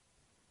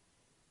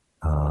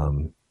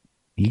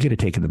 You could have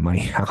taken the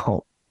money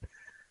out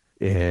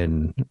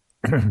in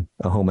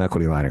a home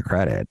equity line of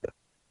credit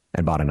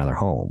and bought another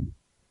home.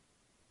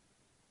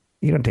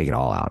 You don't take it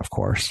all out, of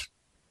course.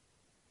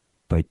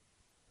 But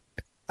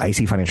I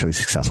see financially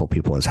successful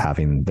people as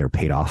having their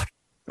paid off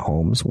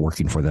homes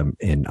working for them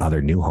in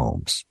other new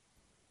homes.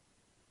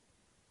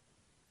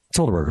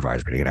 Sold a broker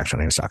advisor to get action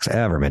on any stocks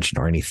ever mentioned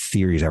or any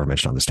theories ever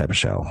mentioned on this type of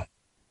show.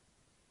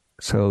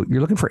 So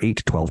you're looking for 8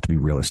 to 12 to be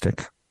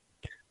realistic.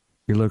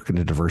 You're looking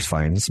to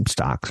diversify into some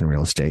stocks and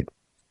real estate.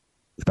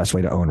 The best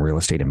way to own real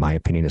estate, in my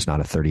opinion, is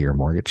not a 30-year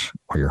mortgage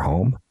or your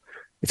home.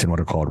 It's in what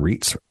are called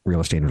REITs,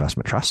 real estate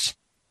investment trusts.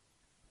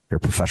 They're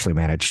professionally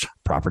managed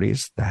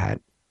properties that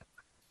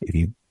if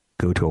you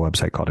go to a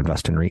website called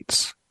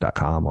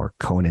investinreits.com or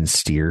Cohen &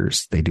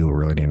 Steers, they do a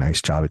really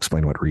nice job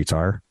explaining what REITs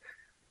are.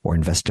 Or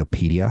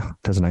Investopedia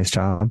does a nice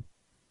job.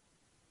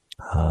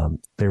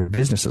 There are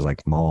businesses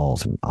like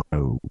malls and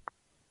auto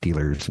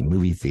dealers and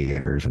movie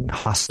theaters and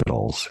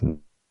hospitals and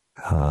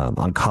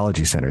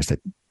oncology centers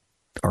that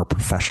are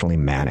professionally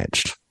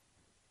managed.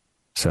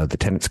 So the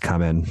tenants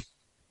come in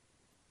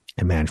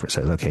and management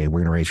says, okay, we're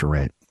going to raise your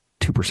rent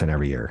 2%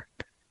 every year.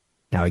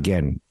 Now,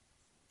 again,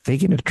 they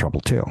get into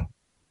trouble too.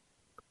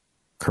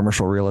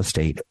 Commercial real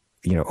estate,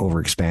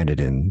 overexpanded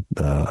in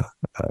the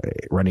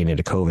running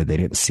into COVID. They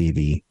didn't see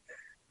the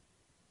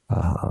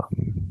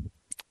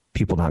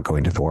people not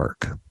going to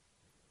work.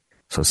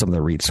 So some of the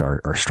REITs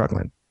are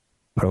struggling.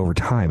 But over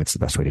time, it's the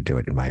best way to do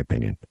it, in my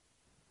opinion.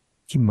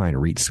 Keep in mind,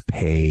 REITs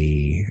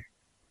pay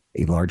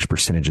a large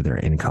percentage of their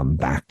income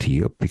back to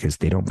you because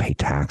they don't pay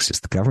taxes.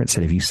 The government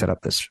said if you set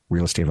up this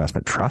real estate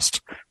investment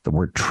trust, the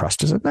word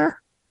trust is in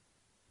there.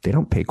 They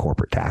don't pay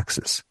corporate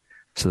taxes.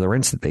 So the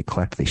rents that they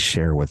collect, they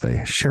share with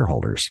the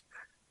shareholders.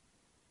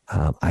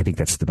 I think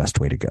that's the best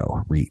way to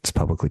go. REITs,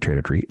 publicly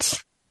traded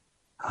REITs.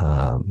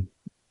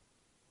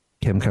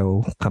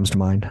 Kimco comes to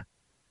mind.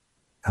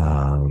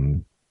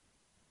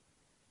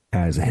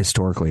 As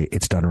historically,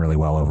 it's done really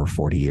well over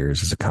 40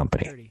 years as a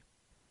company.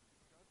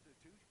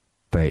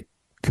 But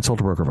consult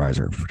a broker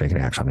advisor for taking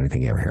action on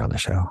anything you ever hear on the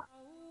show.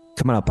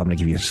 Coming up, I'm going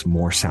to give you some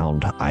more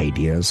sound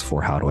ideas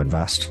for how to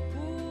invest.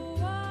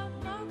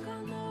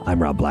 I'm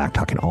Rob Black,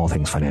 talking all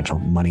things financial,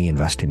 money,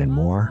 investing, and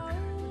more.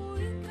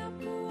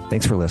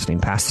 Thanks for listening.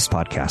 Pass this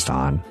podcast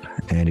on.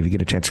 And if you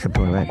get a chance to come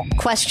to an event.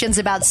 Questions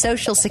about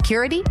Social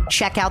Security?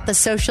 Check out the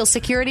Social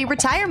Security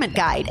Retirement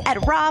Guide at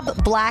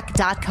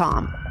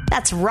robblack.com.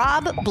 That's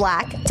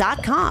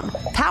robblack.com.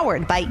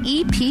 Powered by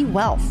EP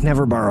Wealth.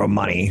 Never borrow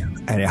money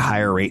at a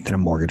higher rate than a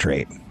mortgage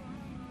rate.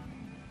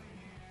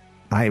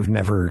 I've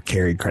never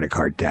carried credit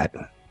card debt.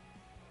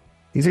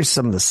 These are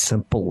some of the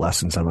simple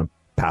lessons I'm going to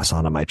pass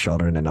on to my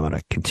children, and I'm going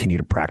to continue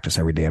to practice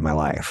every day of my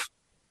life.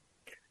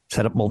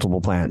 Set up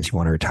multiple plans. You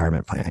want a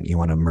retirement plan. You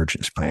want an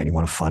emergency plan. You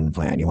want a fund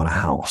plan. You want a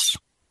house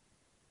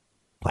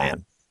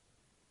plan.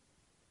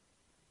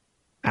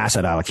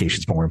 Asset allocation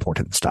is more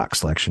important than stock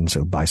selection.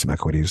 So buy some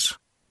equities,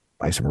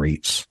 buy some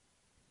REITs,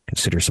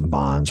 consider some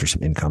bonds or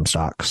some income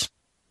stocks.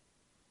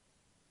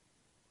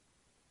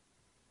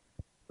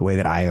 The way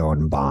that I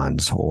own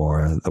bonds,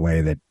 or the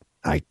way that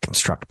I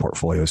construct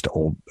portfolios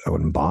to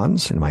own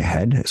bonds in my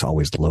head, is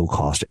always low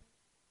cost.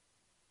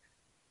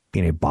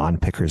 Being a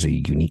bond picker is a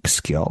unique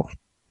skill.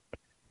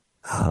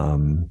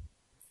 And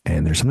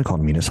there's something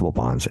called municipal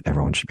bonds that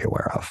everyone should be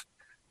aware of.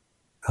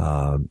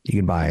 You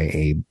can buy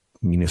a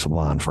municipal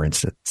bond, for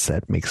instance,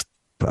 that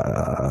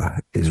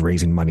is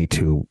raising money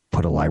to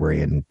put a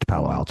library in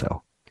Palo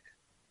Alto,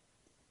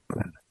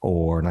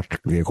 or an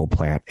electric vehicle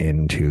plant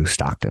into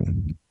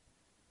Stockton.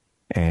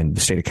 And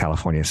the state of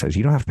California says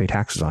you don't have to pay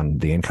taxes on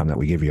the income that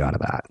we give you out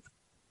of that.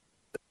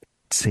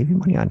 Saving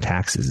money on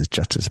taxes is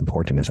just as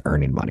important as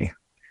earning money.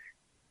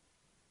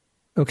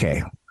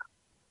 Okay.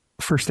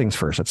 First things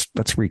first,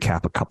 let's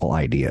recap a couple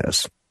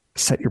ideas.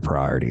 Set your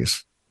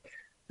priorities.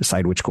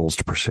 Decide which goals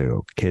to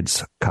pursue.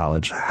 Kids,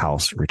 college,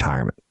 house,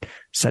 retirement.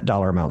 Set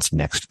dollar amounts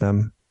next to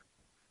them.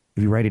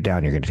 If you write it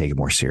down, you're going to take it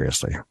more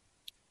seriously.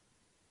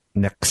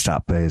 Next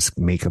up is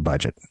make a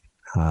budget.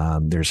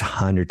 There's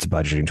hundreds of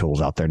budgeting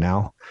tools out there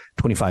now.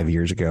 25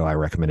 years ago, I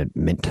recommended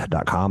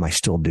mint.com. I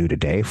still do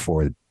today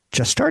for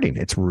just starting.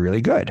 It's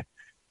really good.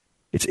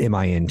 It's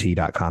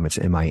mint.com. It's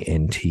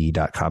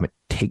mint.com. It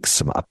takes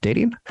some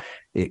updating.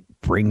 It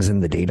brings in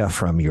the data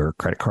from your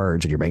credit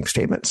cards and your bank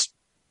statements.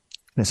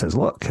 And it says,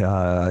 look,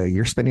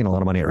 you're spending a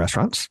lot of money at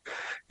restaurants.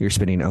 You're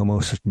spending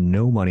almost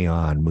no money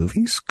on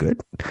movies. Good.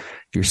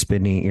 You're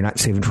not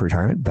saving for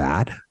retirement.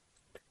 Bad.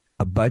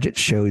 A budget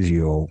shows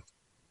you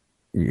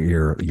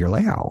your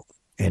layout,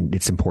 and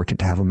it's important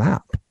to have a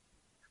map,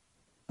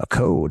 a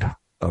code,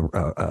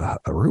 a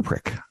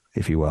rubric,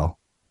 if you will,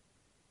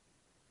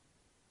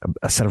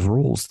 a set of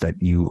rules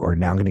that you are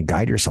now going to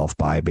guide yourself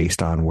by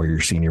based on where you're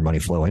seeing your money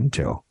flow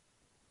into.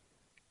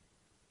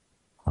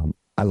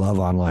 I love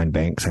online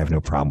banks. I have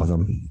no problem with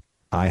them.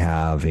 I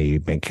have a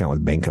bank account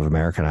with Bank of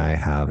America, and I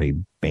have a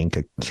bank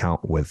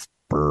account with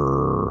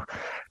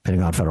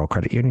Pentagon Federal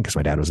Credit Union because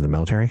my dad was in the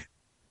military.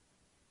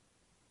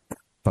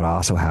 But I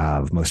also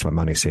have most of my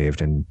money saved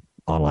in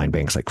online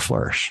banks like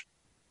Flourish.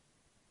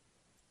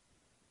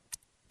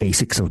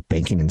 Basics of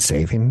banking and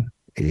saving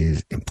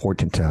is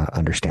important to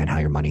understand how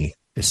your money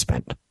is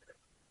spent.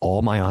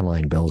 All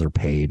my bills are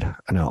paid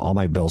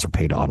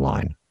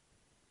online.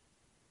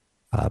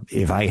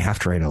 If I have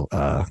to write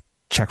a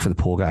check for the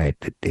pool guy,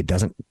 it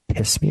doesn't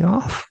piss me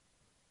off.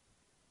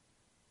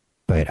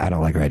 But I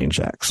don't like writing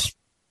checks.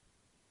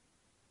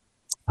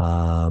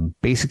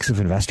 Basics of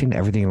investing.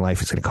 Everything in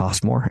life is going to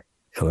cost more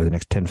over the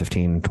next 10,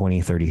 15,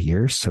 20, 30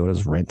 years. So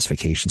does rents,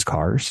 vacations,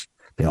 cars.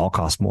 They all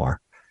cost more.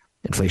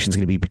 Inflation is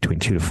going to be between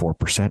 2 to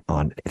 4%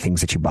 on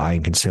things that you buy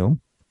and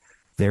consume.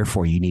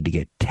 Therefore, you need to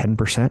get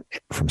 10%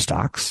 from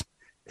stocks.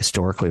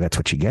 Historically, that's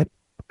what you get.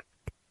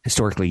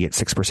 Historically, you get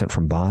 6%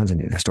 from bonds,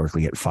 and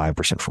historically, you get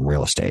 5% from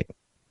real estate.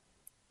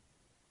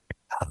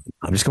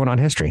 I'm just going on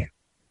history.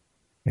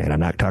 And I'm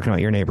not talking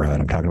about your neighborhood.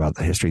 I'm talking about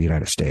the history of the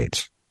United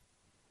States.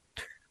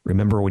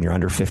 Remember, when you're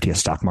under 50, a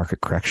stock market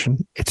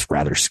correction, it's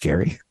rather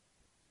scary.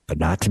 But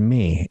not to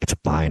me. It's a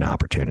buying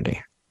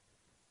opportunity.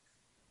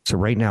 So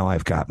right now,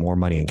 I've got more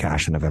money in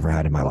cash than I've ever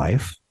had in my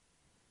life.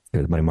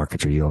 The money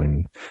markets are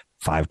yielding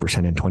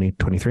 5% in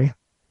 2023.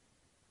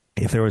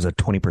 If there was a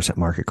 20%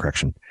 market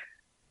correction,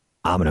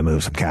 I'm going to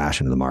move some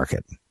cash into the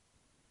market.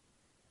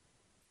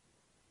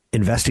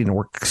 Investing in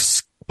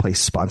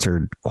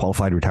workplace-sponsored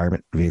qualified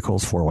retirement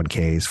vehicles,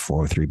 401ks,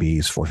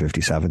 403bs,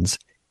 457s.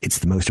 It's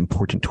the most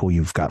important tool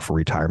you've got for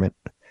retirement.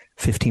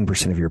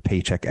 15% of your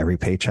paycheck, every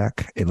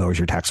paycheck. It lowers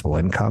your taxable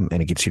income,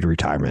 and it gets you to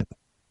retirement.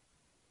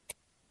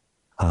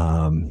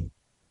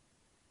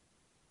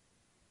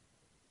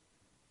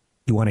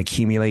 You want to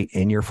accumulate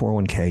in your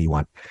 401k. You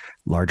want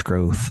large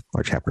growth,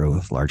 large cap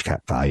growth, large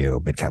cap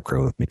value, mid cap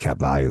growth, mid cap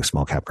value,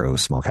 small cap growth,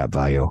 small cap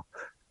value.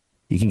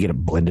 You can get a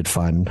blended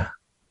fund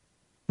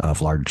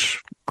of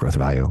large growth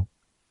value.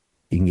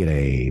 You can get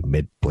a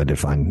mid blended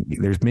fund.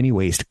 There's many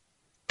ways to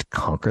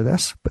conquer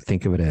this, but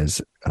think of it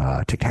as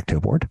a tic-tac-toe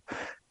board,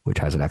 which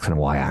has an X and a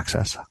Y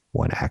axis.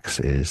 One X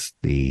is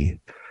the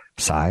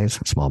size,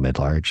 small, mid,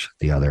 large.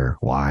 The other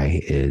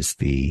Y is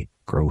the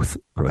growth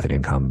in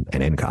income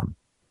and income.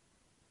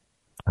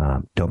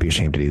 Don't be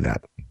ashamed to do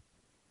that.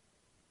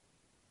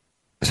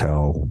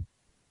 So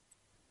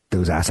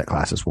those asset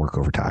classes work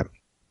over time.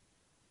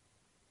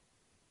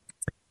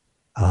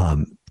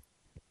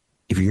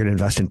 If you're going to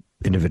invest in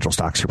individual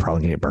stocks, you're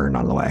probably going to get burned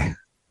on the way.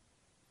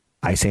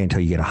 I say until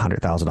you get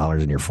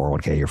 $100,000 in your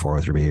 401k, your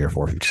 403b, your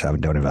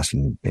 457, don't invest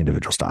in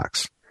individual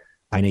stocks.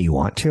 I know you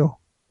want to.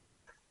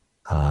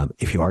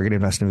 If you are going to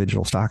invest in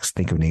individual stocks,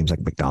 think of names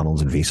like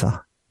McDonald's and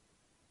Visa.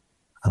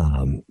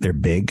 They're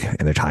big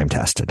and they're time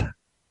tested.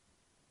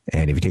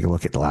 And if you take a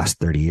look at the last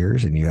 30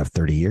 years and you have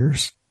 30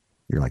 years,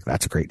 you're like,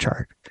 that's a great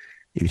chart.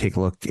 If you take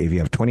a look, if you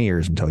have 20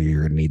 years until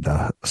you're going to need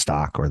the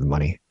stock or the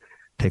money,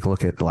 take a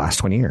look at the last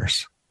 20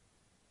 years.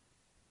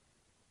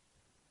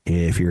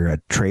 If you're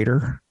a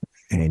trader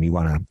and you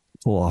want to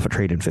pull off a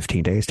trade in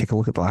 15 days, take a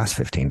look at the last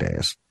 15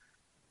 days.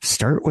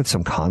 Start with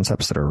some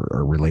concepts that are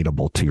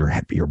relatable to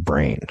your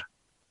brain.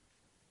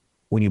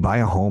 When you buy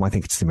a home, I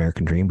think it's the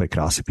American dream, but it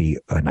could also be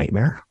a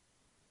nightmare.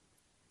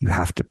 You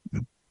have to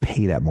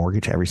pay that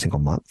mortgage every single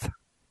month.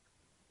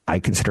 I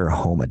consider a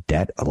home a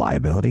debt, a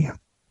liability.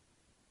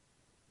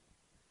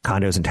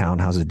 Condos and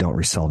townhouses don't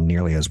resell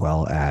nearly as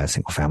well as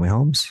single family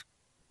homes.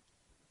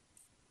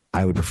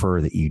 I would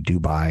prefer that you do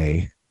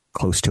buy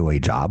close to a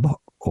job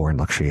or in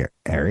luxury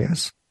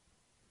areas.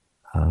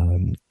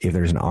 If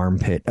there's an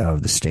armpit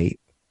of the state,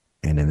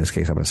 and in this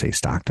case, I'm going to say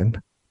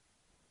Stockton,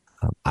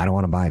 I don't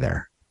want to buy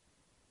there.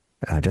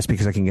 Just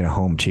because I can get a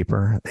home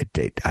cheaper,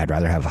 I'd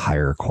rather have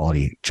higher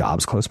quality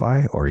jobs close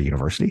by or a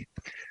university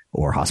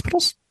or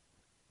hospitals.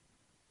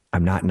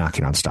 I'm not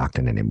knocking on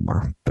Stockton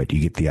anymore, but you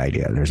get the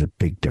idea. There's a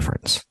big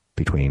difference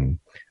between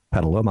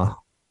Petaluma,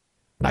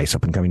 nice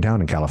up and coming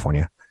town in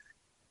California,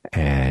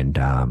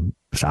 and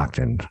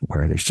Stockton,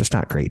 where there's just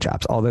not great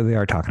jobs, although they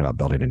are talking about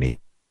building a need.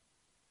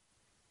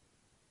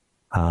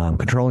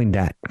 Controlling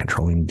debt.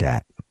 Controlling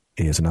debt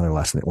is another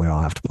lesson that we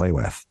all have to play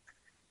with.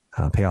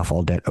 Pay off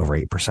all debt over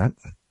 8%.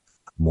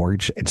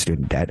 Mortgage and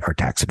student debt are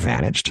tax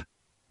advantaged.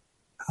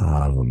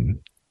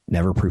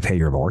 Never prepay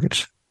your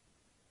mortgage.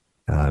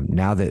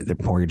 Now that the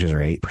mortgages are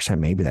 8%,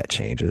 maybe that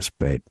changes,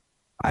 but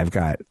I've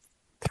got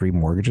 3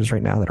 mortgages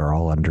right now that are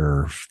all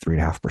under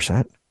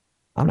 3.5%.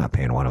 I'm not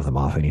paying one of them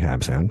off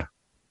anytime soon.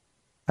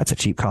 That's a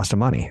cheap cost of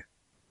money.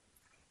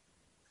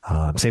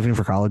 Saving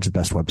for college, the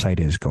best website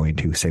is going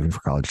to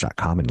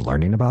savingforcollege.com and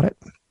learning about it.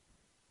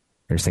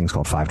 There's things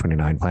called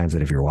 529 plans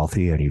that if you're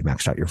wealthy and you've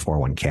maxed out your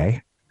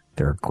 401k,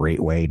 they're a great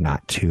way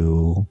not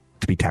to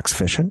be tax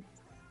efficient.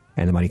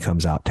 And the money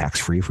comes out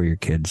tax-free for your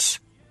kids'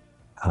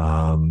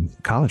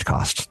 college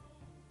costs.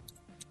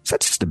 So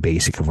that's just the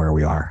basic of where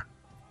we are.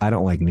 I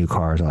don't like new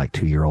cars. I like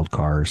 2-year-old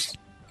cars.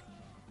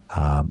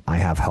 I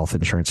have health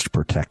insurance to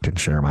protect and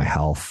insure my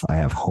health. I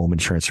have home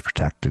insurance to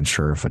protect and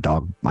insure if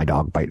my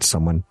dog bites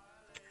someone.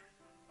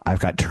 I've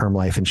got term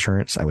life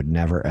insurance. I would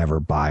never, ever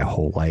buy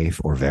whole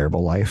life or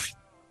variable life.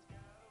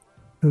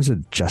 Those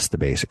are just the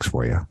basics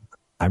for you.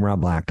 I'm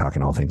Rob Black,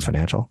 talking all things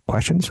financial.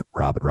 Questions?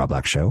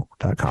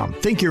 Rob@robblackshow.com.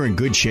 Think you're in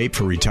good shape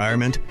for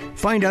retirement?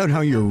 Find out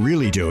how you're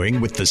really doing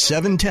with the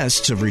 7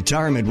 tests of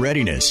retirement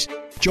readiness.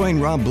 Join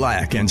Rob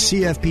Black and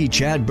CFP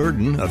Chad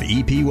Burton of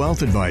EP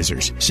Wealth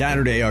Advisors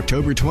Saturday,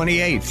 October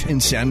 28th in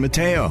San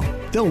Mateo.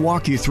 They'll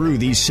walk you through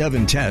these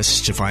 7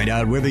 tests to find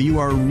out whether you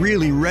are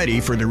really ready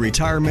for the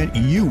retirement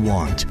you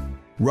want.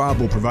 Rob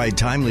will provide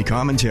timely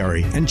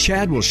commentary, and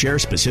Chad will share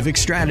specific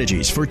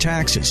strategies for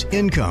taxes,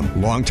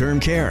 income, long-term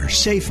care,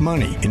 safe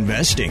money,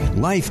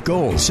 investing, life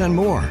goals, and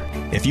more.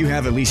 If you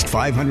have at least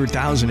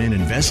 $500,000 in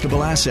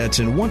investable assets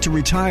and want to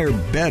retire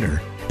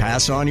better,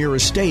 pass on your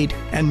estate,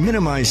 and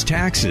minimize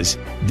taxes,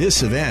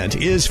 this event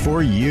is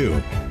for you.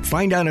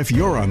 Find out if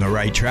you're on the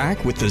right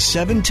track with the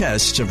 7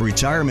 tests of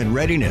retirement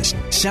readiness,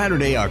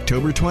 Saturday,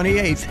 October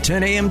 28th,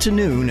 10 a.m. to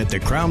noon at the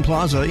Crown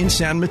Plaza in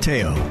San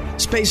Mateo.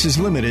 Space is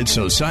limited,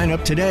 so sign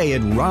up today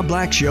at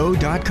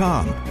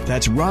robblackshow.com.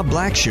 That's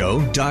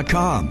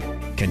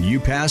robblackshow.com. Can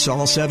you pass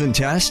all 7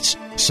 tests?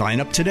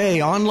 Sign up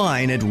today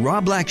online at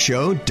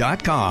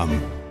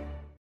robblackshow.com.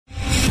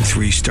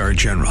 3-star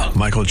General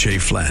Michael J.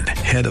 Flynn,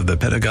 head of the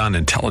Pentagon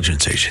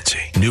Intelligence Agency,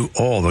 knew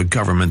all the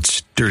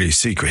government's dirty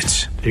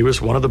secrets. He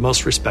was one of the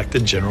most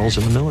respected generals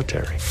in the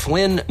military.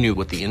 Flynn knew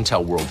what the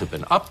intel world had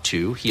been up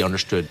to. He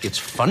understood its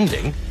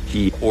funding.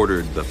 He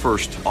ordered the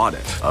first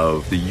audit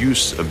of the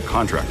use of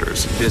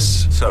contractors.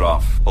 This set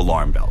off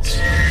alarm bells.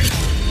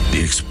 The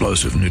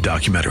explosive new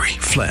documentary,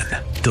 Flynn,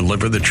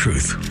 Deliver the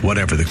Truth,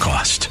 Whatever the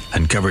Cost,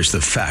 uncovers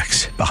the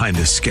facts behind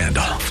this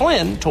scandal.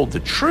 Flynn told the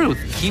truth.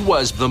 He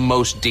was the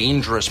most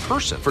dangerous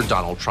person for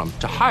Donald Trump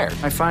to hire.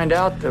 I find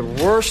out the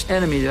worst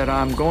enemy that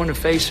I'm going to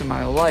face in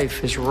my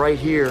life is right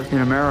here in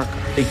America.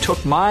 They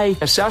took my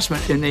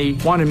assessment and they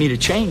wanted me to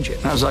change it.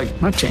 And I was like,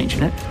 I'm not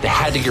changing it. They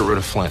had to get rid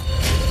of Flynn.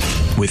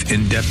 With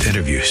in-depth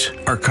interviews,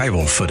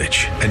 archival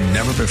footage, and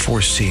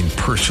never-before-seen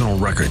personal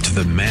records of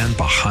the man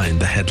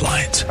behind the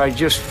headlines. I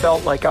just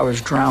felt like I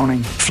was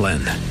drowning. Flynn,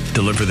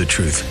 Deliver the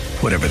Truth,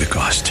 Whatever the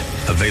Cost.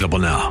 Available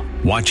now.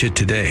 Watch it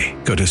today.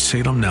 Go to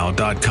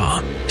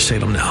salemnow.com.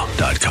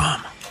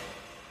 salemnow.com.